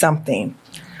practice something.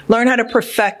 Learn how to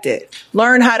perfect it.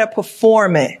 Learn how to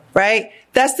perform it, right?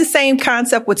 That's the same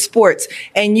concept with sports.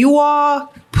 And you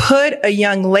all put a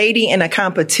young lady in a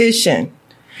competition.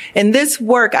 In this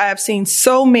work, I have seen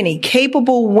so many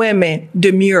capable women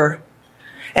demur.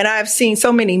 And I have seen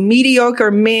so many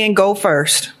mediocre men go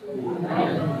first.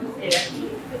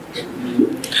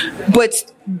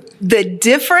 But the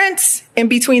difference in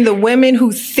between the women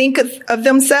who think of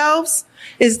themselves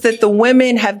is that the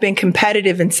women have been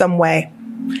competitive in some way.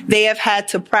 They have had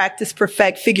to practice,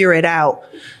 perfect, figure it out.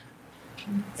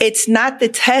 It's not the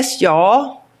test,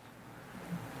 y'all.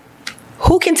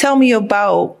 Who can tell me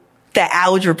about the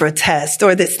algebra test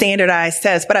or the standardized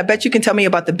test? But I bet you can tell me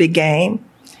about the big game.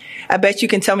 I bet you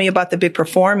can tell me about the big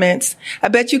performance. I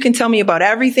bet you can tell me about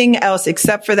everything else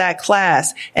except for that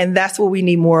class. And that's what we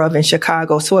need more of in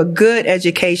Chicago. So a good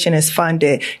education is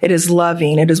funded. It is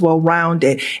loving. It is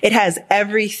well-rounded. It has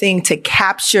everything to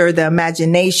capture the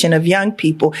imagination of young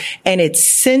people, and it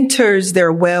centers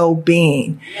their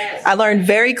well-being. Yes. I learned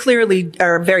very quickly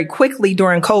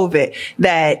during COVID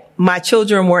that my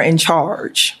children were in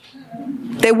charge.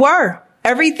 They were.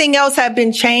 Everything else had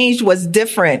been changed, was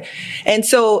different. And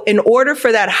so in order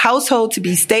for that household to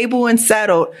be stable and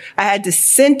settled, I had to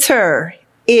center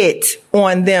it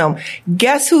on them.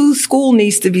 Guess whose school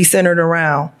needs to be centered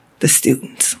around? The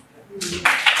students.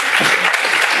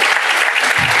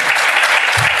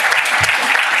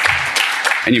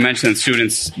 And you mentioned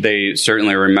students, they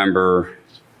certainly remember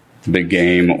the big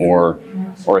game or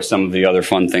some of the other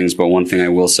fun things. But one thing I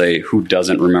will say, who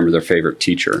doesn't remember their favorite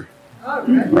teacher?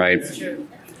 Right? You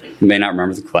may not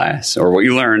remember the class or what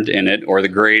you learned in it or the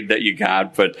grade that you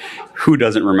got, but who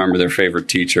doesn't remember their favorite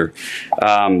teacher?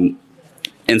 And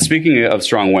speaking of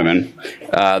strong women,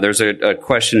 there's a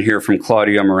question here from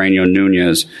Claudia Moreno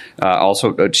Nunez.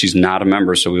 Also, she's not a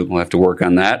member, so we'll have to work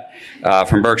on that.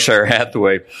 From Berkshire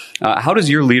Hathaway, how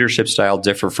does your leadership style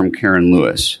differ from Karen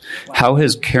Lewis? How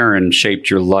has Karen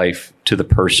shaped your life to the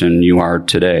person you are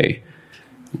today?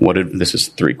 This is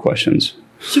 3 questions.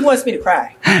 She wants me to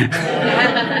cry.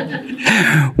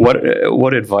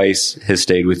 What advice has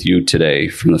stayed with you today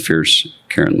from the fierce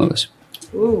Karen Lewis?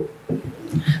 Ooh.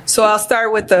 So I'll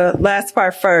start with the last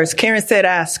part first. Karen said,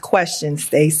 ask questions,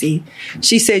 Stacy.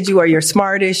 She said, you are your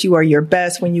smartest, you are your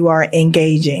best when you are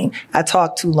engaging. I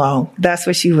talk too long. That's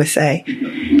what she would say.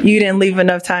 You didn't leave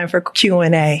enough time for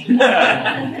Q&A.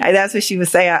 That's what she would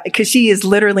say, because she is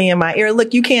literally in my ear.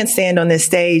 Look, you can't stand on this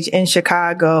stage in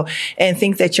Chicago and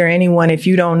think that you're anyone if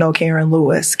you don't know Karen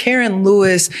Lewis. Karen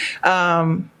Lewis,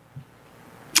 Leandra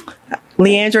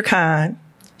Kahn,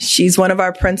 she's one of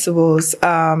our principals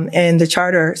in the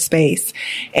charter space.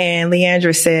 And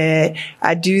Leandra said,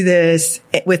 I do this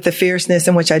with the fierceness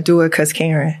in which I do it because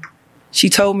Karen. She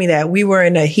told me that. We were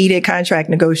in a heated contract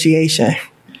negotiation.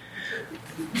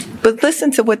 But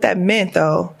listen to what that meant,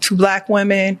 though, to Black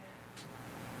women,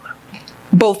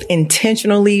 both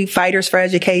intentionally fighters for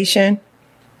education,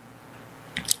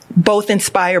 both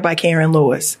inspired by Karen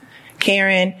Lewis.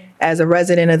 Karen, as a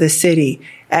resident of the city,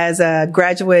 as a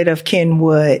graduate of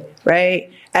Kenwood,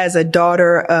 right? As a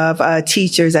daughter of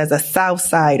teachers, as a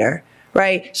Southsider,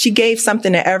 right? She gave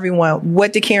something to everyone.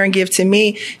 What did Karen give to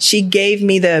me? She gave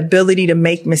me the ability to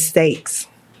make mistakes.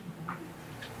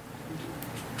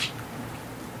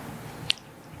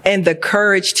 And the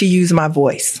courage to use my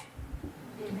voice.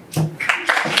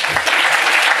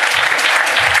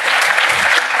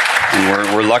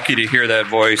 And we're lucky to hear that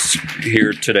voice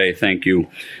here today. Thank you.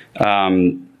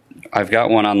 I've got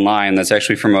one online that's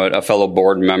actually from a fellow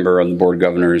board member of the Board of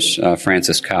Governors,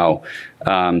 Francis Cow.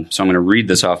 So I'm going to read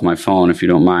this off my phone, if you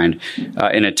don't mind.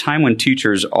 In a time when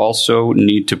teachers also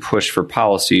need to push for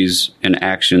policies and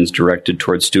actions directed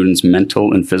towards students'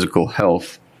 mental and physical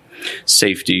health,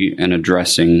 safety, and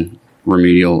addressing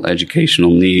remedial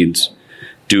educational needs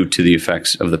due to the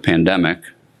effects of the pandemic.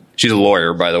 She's a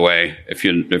lawyer, by the way, if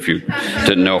you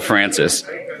didn't know Francis.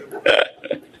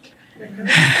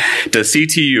 Does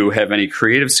CTU have any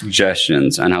creative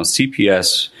suggestions on how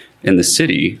CPS in the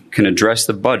city can address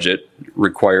the budget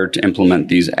required to implement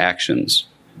these actions?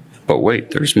 But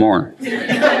wait, there's more.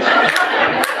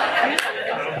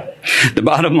 The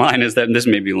bottom line is that, and this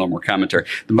may be a little more commentary,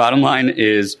 the bottom line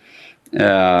is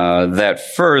that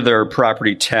further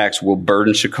property tax will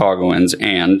burden Chicagoans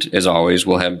and, as always,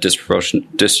 will have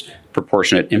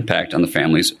disproportionate impact on the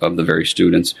families of the very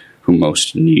students who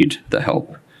most need the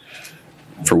help,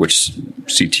 for which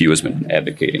CTU has been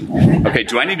advocating. Okay,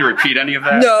 do I need to repeat any of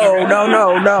that?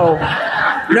 No.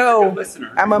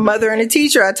 I'm a mother and a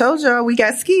teacher. I told y'all we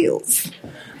got skills.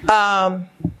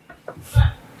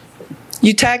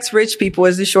 You tax rich people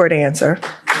is the short answer.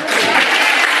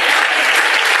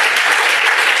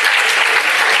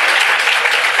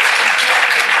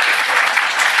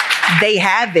 They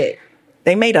have it.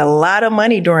 They made a lot of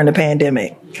money during the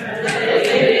pandemic.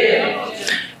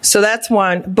 So that's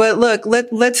one. But look,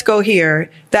 let's go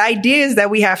here. The idea is that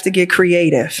we have to get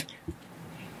creative.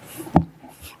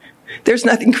 There's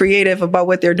nothing creative about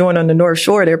what they're doing on the North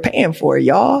Shore. They're paying for it,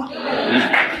 y'all.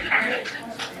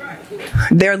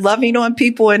 They're loving on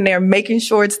people and they're making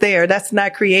sure it's there. That's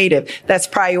not creative. That's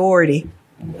priority.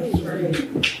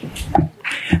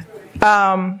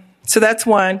 So that's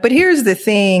one. But here's the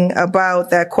thing about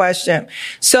that question.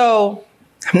 So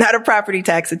I'm not a property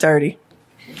tax attorney.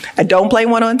 I don't play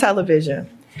one on television.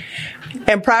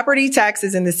 And property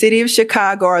taxes in the city of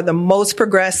Chicago is the most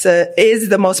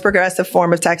progressive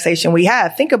form of taxation we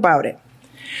have. Think about it.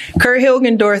 Kurt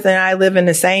Hilgendorf and I live in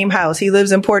the same house. He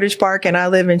lives in Portage Park and I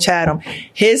live in Chatham.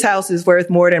 His house is worth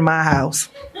more than my house.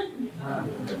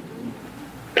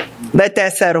 Let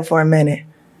that settle for a minute.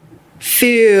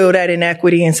 Feel that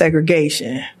inequity and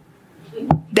segregation.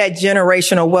 That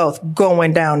generational wealth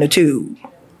going down the tube.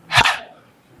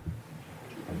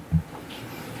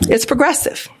 It's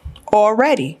progressive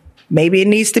already. Maybe it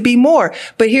needs to be more.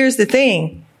 But here's the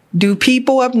thing. Do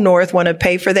people up north want to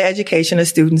pay for the education of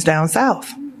students down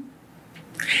south?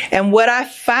 And what I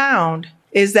found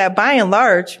is that by and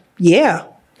large, yeah,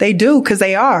 they do, because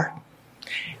they are.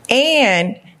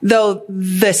 And though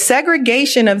the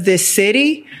segregation of this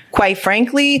city, quite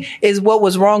frankly, is what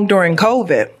was wrong during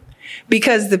COVID.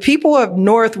 Because the people up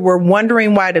north were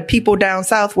wondering why the people down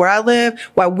south where I live,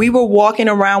 why we were walking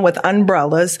around with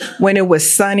umbrellas when it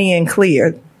was sunny and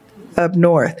clear up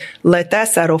north. Let that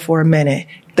settle for a minute.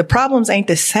 The problems ain't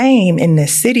the same in the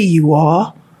city, you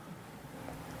all.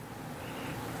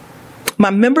 My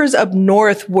members up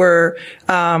north were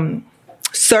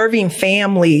serving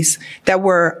families that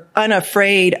were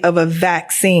unafraid of a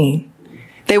vaccine.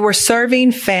 They were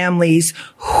serving families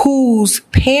whose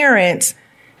parents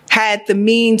had the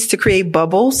means to create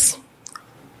bubbles,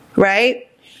 right?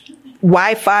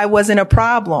 Wi-Fi wasn't a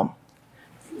problem.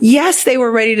 Yes, they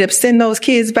were ready to send those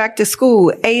kids back to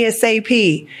school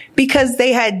ASAP because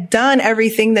they had done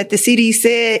everything that the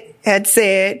CDC had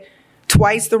said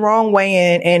twice the wrong way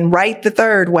and right the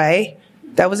third way.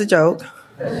 That was a joke.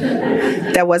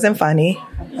 That wasn't funny.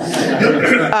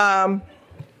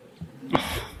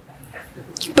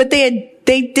 But they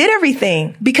did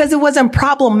everything because it wasn't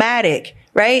problematic.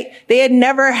 Right? They had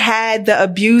never had the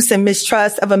abuse and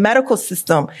mistrust of a medical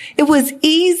system. It was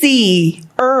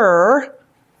easier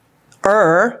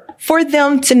for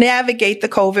them to navigate the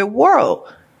COVID world.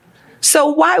 So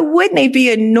why wouldn't they be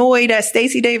annoyed at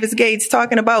Stacey Davis Gates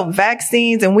talking about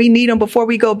vaccines and we need them before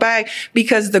we go back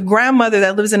because the grandmother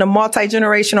that lives in a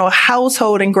multi-generational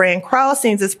household in Grand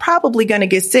Crossings is probably going to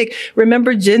get sick.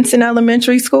 Remember Jensen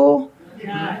Elementary School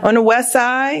on the west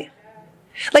side?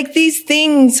 Like these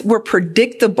things were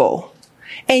predictable.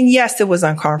 And yes, it was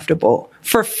uncomfortable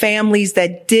for families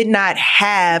that did not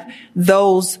have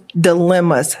those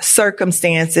dilemmas,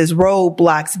 circumstances,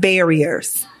 roadblocks,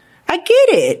 barriers. I get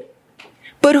it.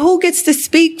 But who gets to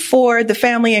speak for the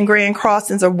family in Grand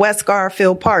Crossings or West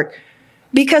Garfield Park?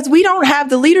 Because we don't have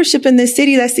the leadership in this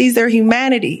city that sees their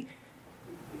humanity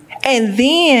and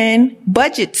then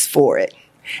budgets for it.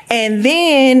 And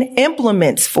then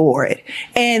implements for it,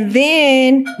 and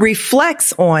then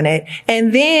reflects on it,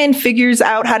 and then figures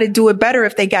out how to do it better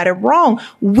if they got it wrong.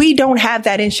 We don't have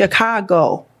that in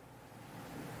Chicago.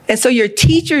 And so your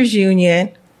teachers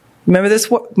union Remember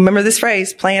this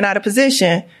phrase, playing out of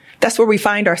position. That's where we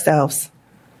find ourselves.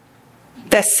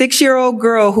 That 6-year-old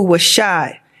girl who was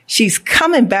shot, she's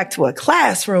coming back to a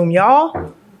classroom,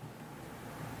 y'all.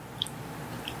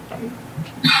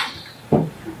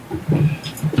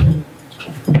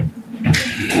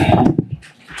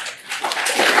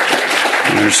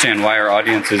 I understand why our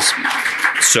audience is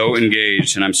so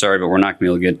engaged, and I'm sorry, but we're not going to be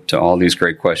able to get to all these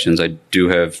great questions. I do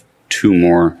have 2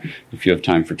 more, if you have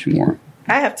time for 2 more.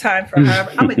 I have time for her.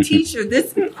 I'm a teacher.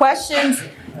 This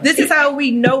is how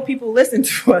we know people listen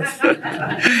to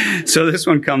us. So this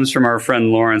one comes from our friend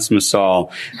Lawrence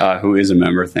Masal, who is a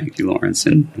member. Thank you, Lawrence.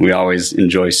 And we always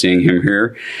enjoy seeing him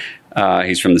here.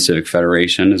 He's from the Civic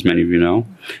Federation, as many of you know.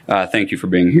 Thank you for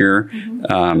being here.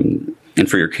 And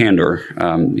for your candor,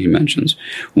 he mentions.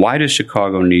 Why does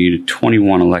Chicago need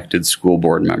 21 elected school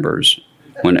board members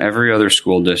when every other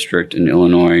school district in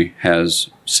Illinois has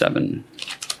 7?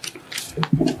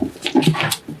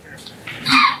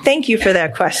 Thank you for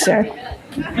that question.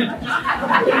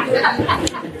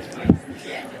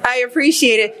 I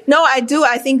appreciate it. No, I do.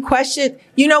 I think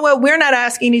you know what? We're not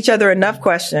asking each other enough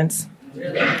questions.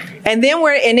 And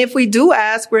if we do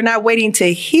ask, we're not waiting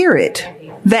to hear it.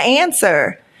 The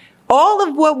answer. All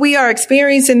of what we are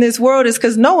experiencing in this world is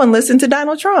because no one listened to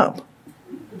Donald Trump.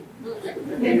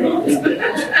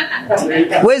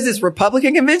 What is this,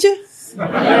 Republican convention?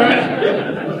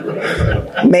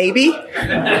 Maybe.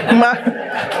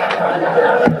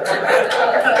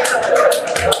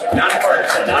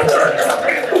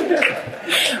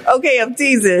 Okay, I'm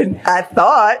teasing. I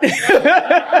thought.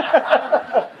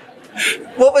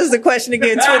 What was the question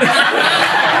again?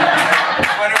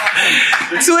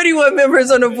 21 members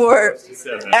on the board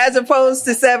as opposed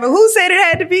to 7. Who said it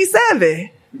had to be 7?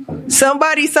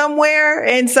 Somebody somewhere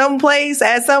in some place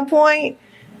at some point?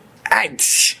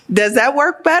 Does that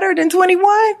work better than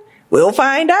 21? We'll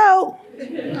find out.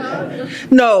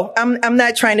 No, I'm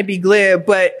not trying to be glib,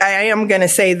 but I am going to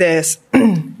say this.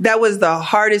 That was the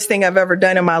hardest thing I've ever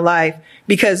done in my life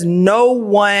because no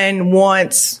one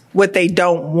wants what they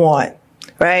don't want,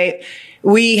 right?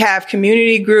 We have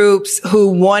community groups who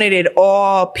wanted it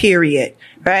all, period,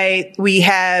 right? We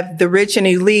have the rich and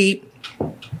elite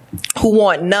who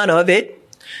want none of it.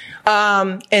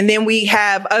 And then we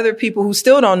have other people who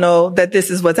still don't know that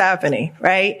this is what's happening,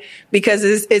 right? Because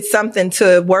it's something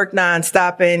to work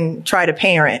nonstop and try to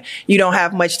parent. You don't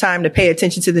have much time to pay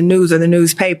attention to the news or the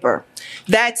newspaper.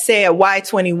 That said, why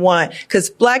 21? Because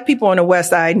Black people on the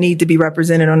West Side need to be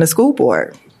represented on the school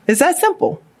board. It's that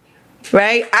simple,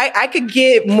 right? I could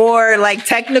get more like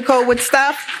technical with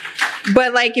stuff,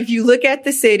 but like if you look at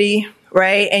the city,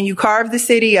 right, and you carve the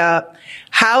city up,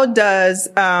 how does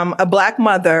a Black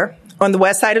mother on the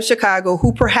west side of Chicago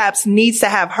who perhaps needs to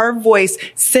have her voice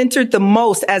centered the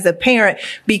most as a parent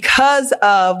because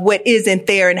of what isn't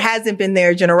there and hasn't been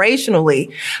there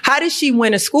generationally, how does she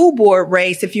win a school board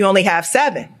race if you only have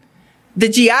 7? The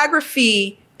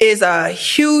geography is a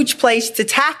huge place to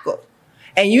tackle.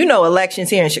 And you know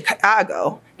elections here in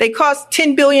Chicago, they cost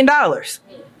 $10 billion,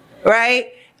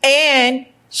 right? And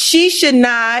she should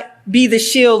not be the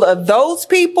shield of those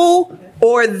people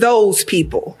or those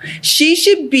people. She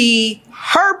should be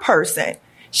her person.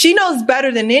 She knows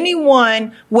better than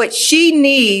anyone what she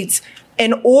needs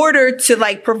in order to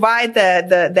like provide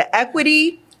the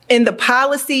equity in the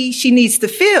policy she needs to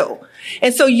fill.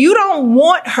 And so you don't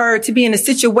want her to be in a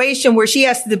situation where she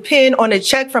has to depend on a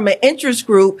check from an interest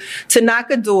group to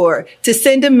knock a door, to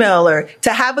send a mailer,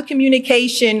 to have a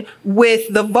communication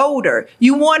with the voter.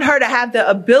 You want her to have the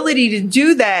ability to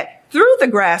do that through the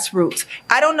grassroots.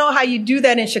 I don't know how you do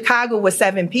that in Chicago with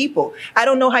 7 people. I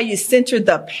don't know how you center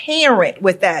the parent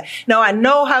with that. Now, I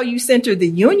know how you center the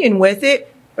union with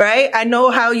it, right? I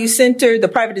know how you center the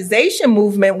privatization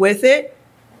movement with it.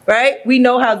 Right? We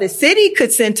know how the city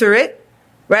could center it,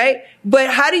 right? But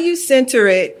how do you center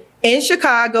it in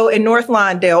Chicago, in North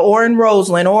Lawndale, or in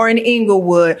Roseland, or in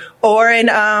Inglewood, or in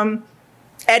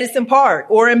Edison Park,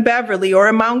 or in Beverly, or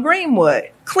in Mount Greenwood?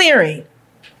 Clearing,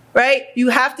 right? You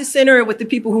have to center it with the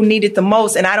people who need it the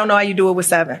most, and I don't know how you do it with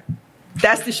 7.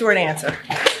 That's the short answer.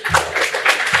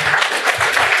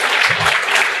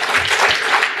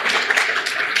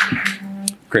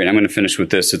 Great. I'm going to finish with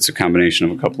this. It's a combination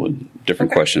of a couple of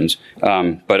different questions.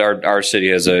 But our city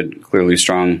has a clearly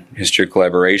strong history of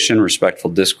collaboration, respectful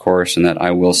discourse, and that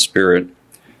I will spirit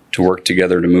to work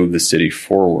together to move the city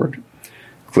forward.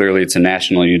 Clearly, it's a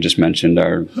national, you just mentioned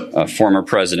our former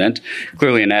president,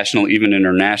 clearly a national, even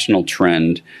international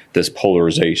trend, this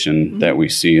polarization that we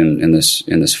see in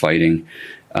this fighting.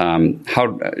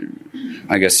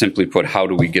 I guess simply put, how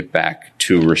do we get back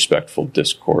to respectful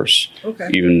discourse,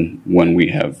 even when we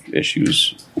have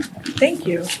issues? Thank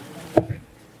you.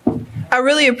 I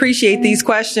really appreciate these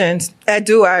questions. I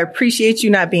do. I appreciate you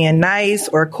not being nice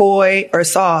or coy or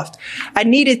soft. I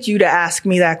needed you to ask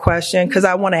me that question because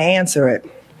I want to answer it.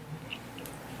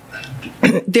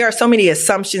 There are so many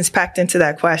assumptions packed into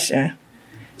that question.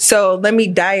 So let me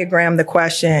diagram the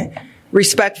question.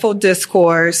 Respectful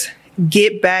discourse,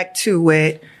 get back to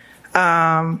it,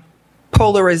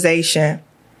 polarization.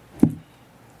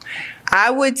 I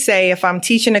would say if I'm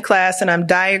teaching a class and I'm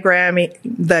diagramming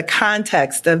the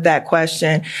context of that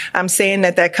question, I'm saying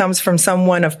that comes from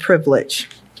someone of privilege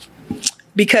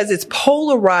because it's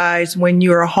polarized when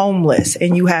you're homeless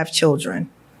and you have children.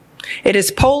 It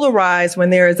is polarized when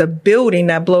there is a building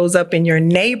that blows up in your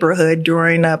neighborhood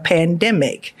during a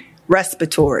pandemic,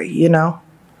 respiratory,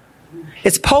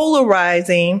 It's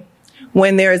polarizing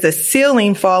when there is a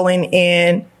ceiling falling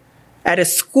in at a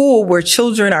school where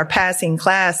children are passing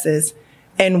classes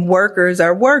and workers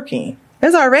are working.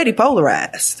 It's already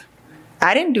polarized.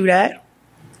 I didn't do that.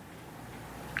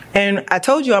 And I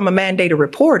told you I'm a mandated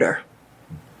reporter.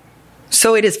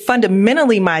 So it is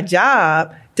fundamentally my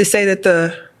job to say that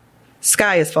the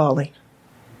sky is falling.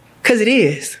 Because it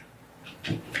is.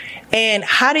 And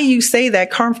how do you say that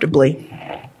comfortably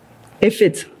if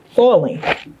it's falling?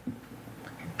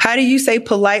 How do you say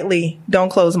politely, don't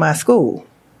close my school?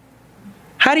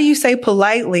 How do you say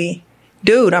politely,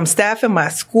 dude, I'm staffing my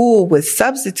school with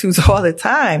substitutes all the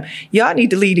time. Y'all need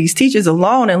to leave these teachers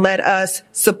alone and let us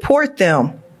support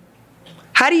them.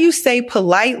 How do you say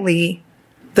politely,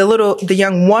 the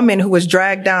young woman who was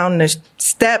dragged down the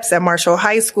steps at Marshall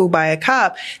High School by a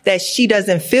cop, that she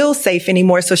doesn't feel safe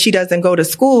anymore, so she doesn't go to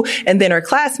school, and then her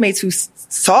classmates who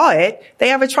saw it, they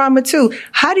have a trauma too.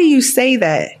 How do you say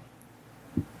that?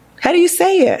 How do you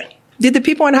say it? Did the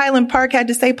people in Highland Park had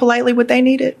to say politely what they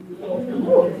needed?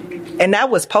 And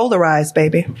that was polarized,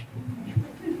 baby.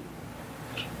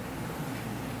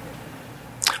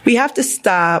 We have to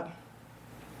stop.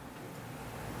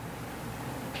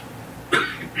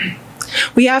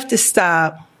 We have to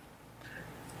stop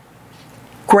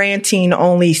granting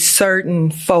only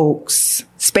certain folks,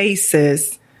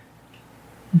 spaces,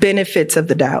 benefits of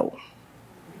the doubt,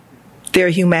 their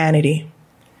humanity.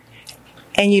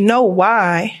 And you know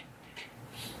why?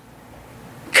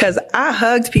 Because I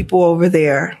hugged people over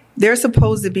there. They're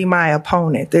supposed to be my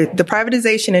opponent. The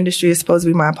privatization industry is supposed to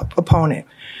be my opponent.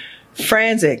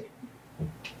 Frantic,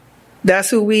 that's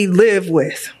who we live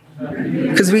with.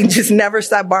 Because we just never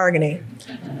stop bargaining.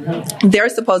 They're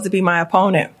supposed to be my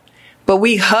opponent. But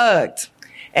we hugged.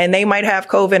 And they might have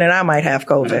COVID and I might have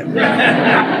COVID.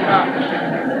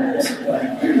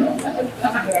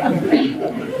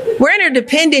 We're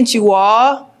interdependent, you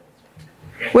all.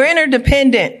 We're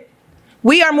interdependent.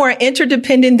 We are more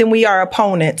interdependent than we are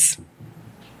opponents.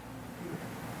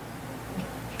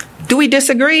 Do we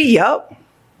disagree? Yup.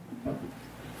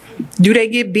 Do they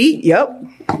get beat? Yup.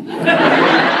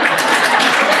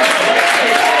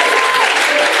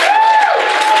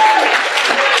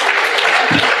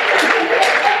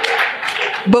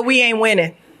 But we ain't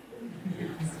winning.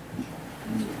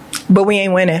 But we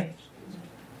ain't winning.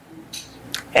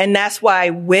 And that's why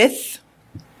with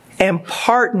and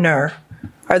partner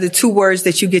are the two words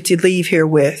that you get to leave here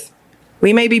with.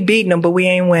 We may be beating them, but we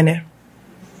ain't winning.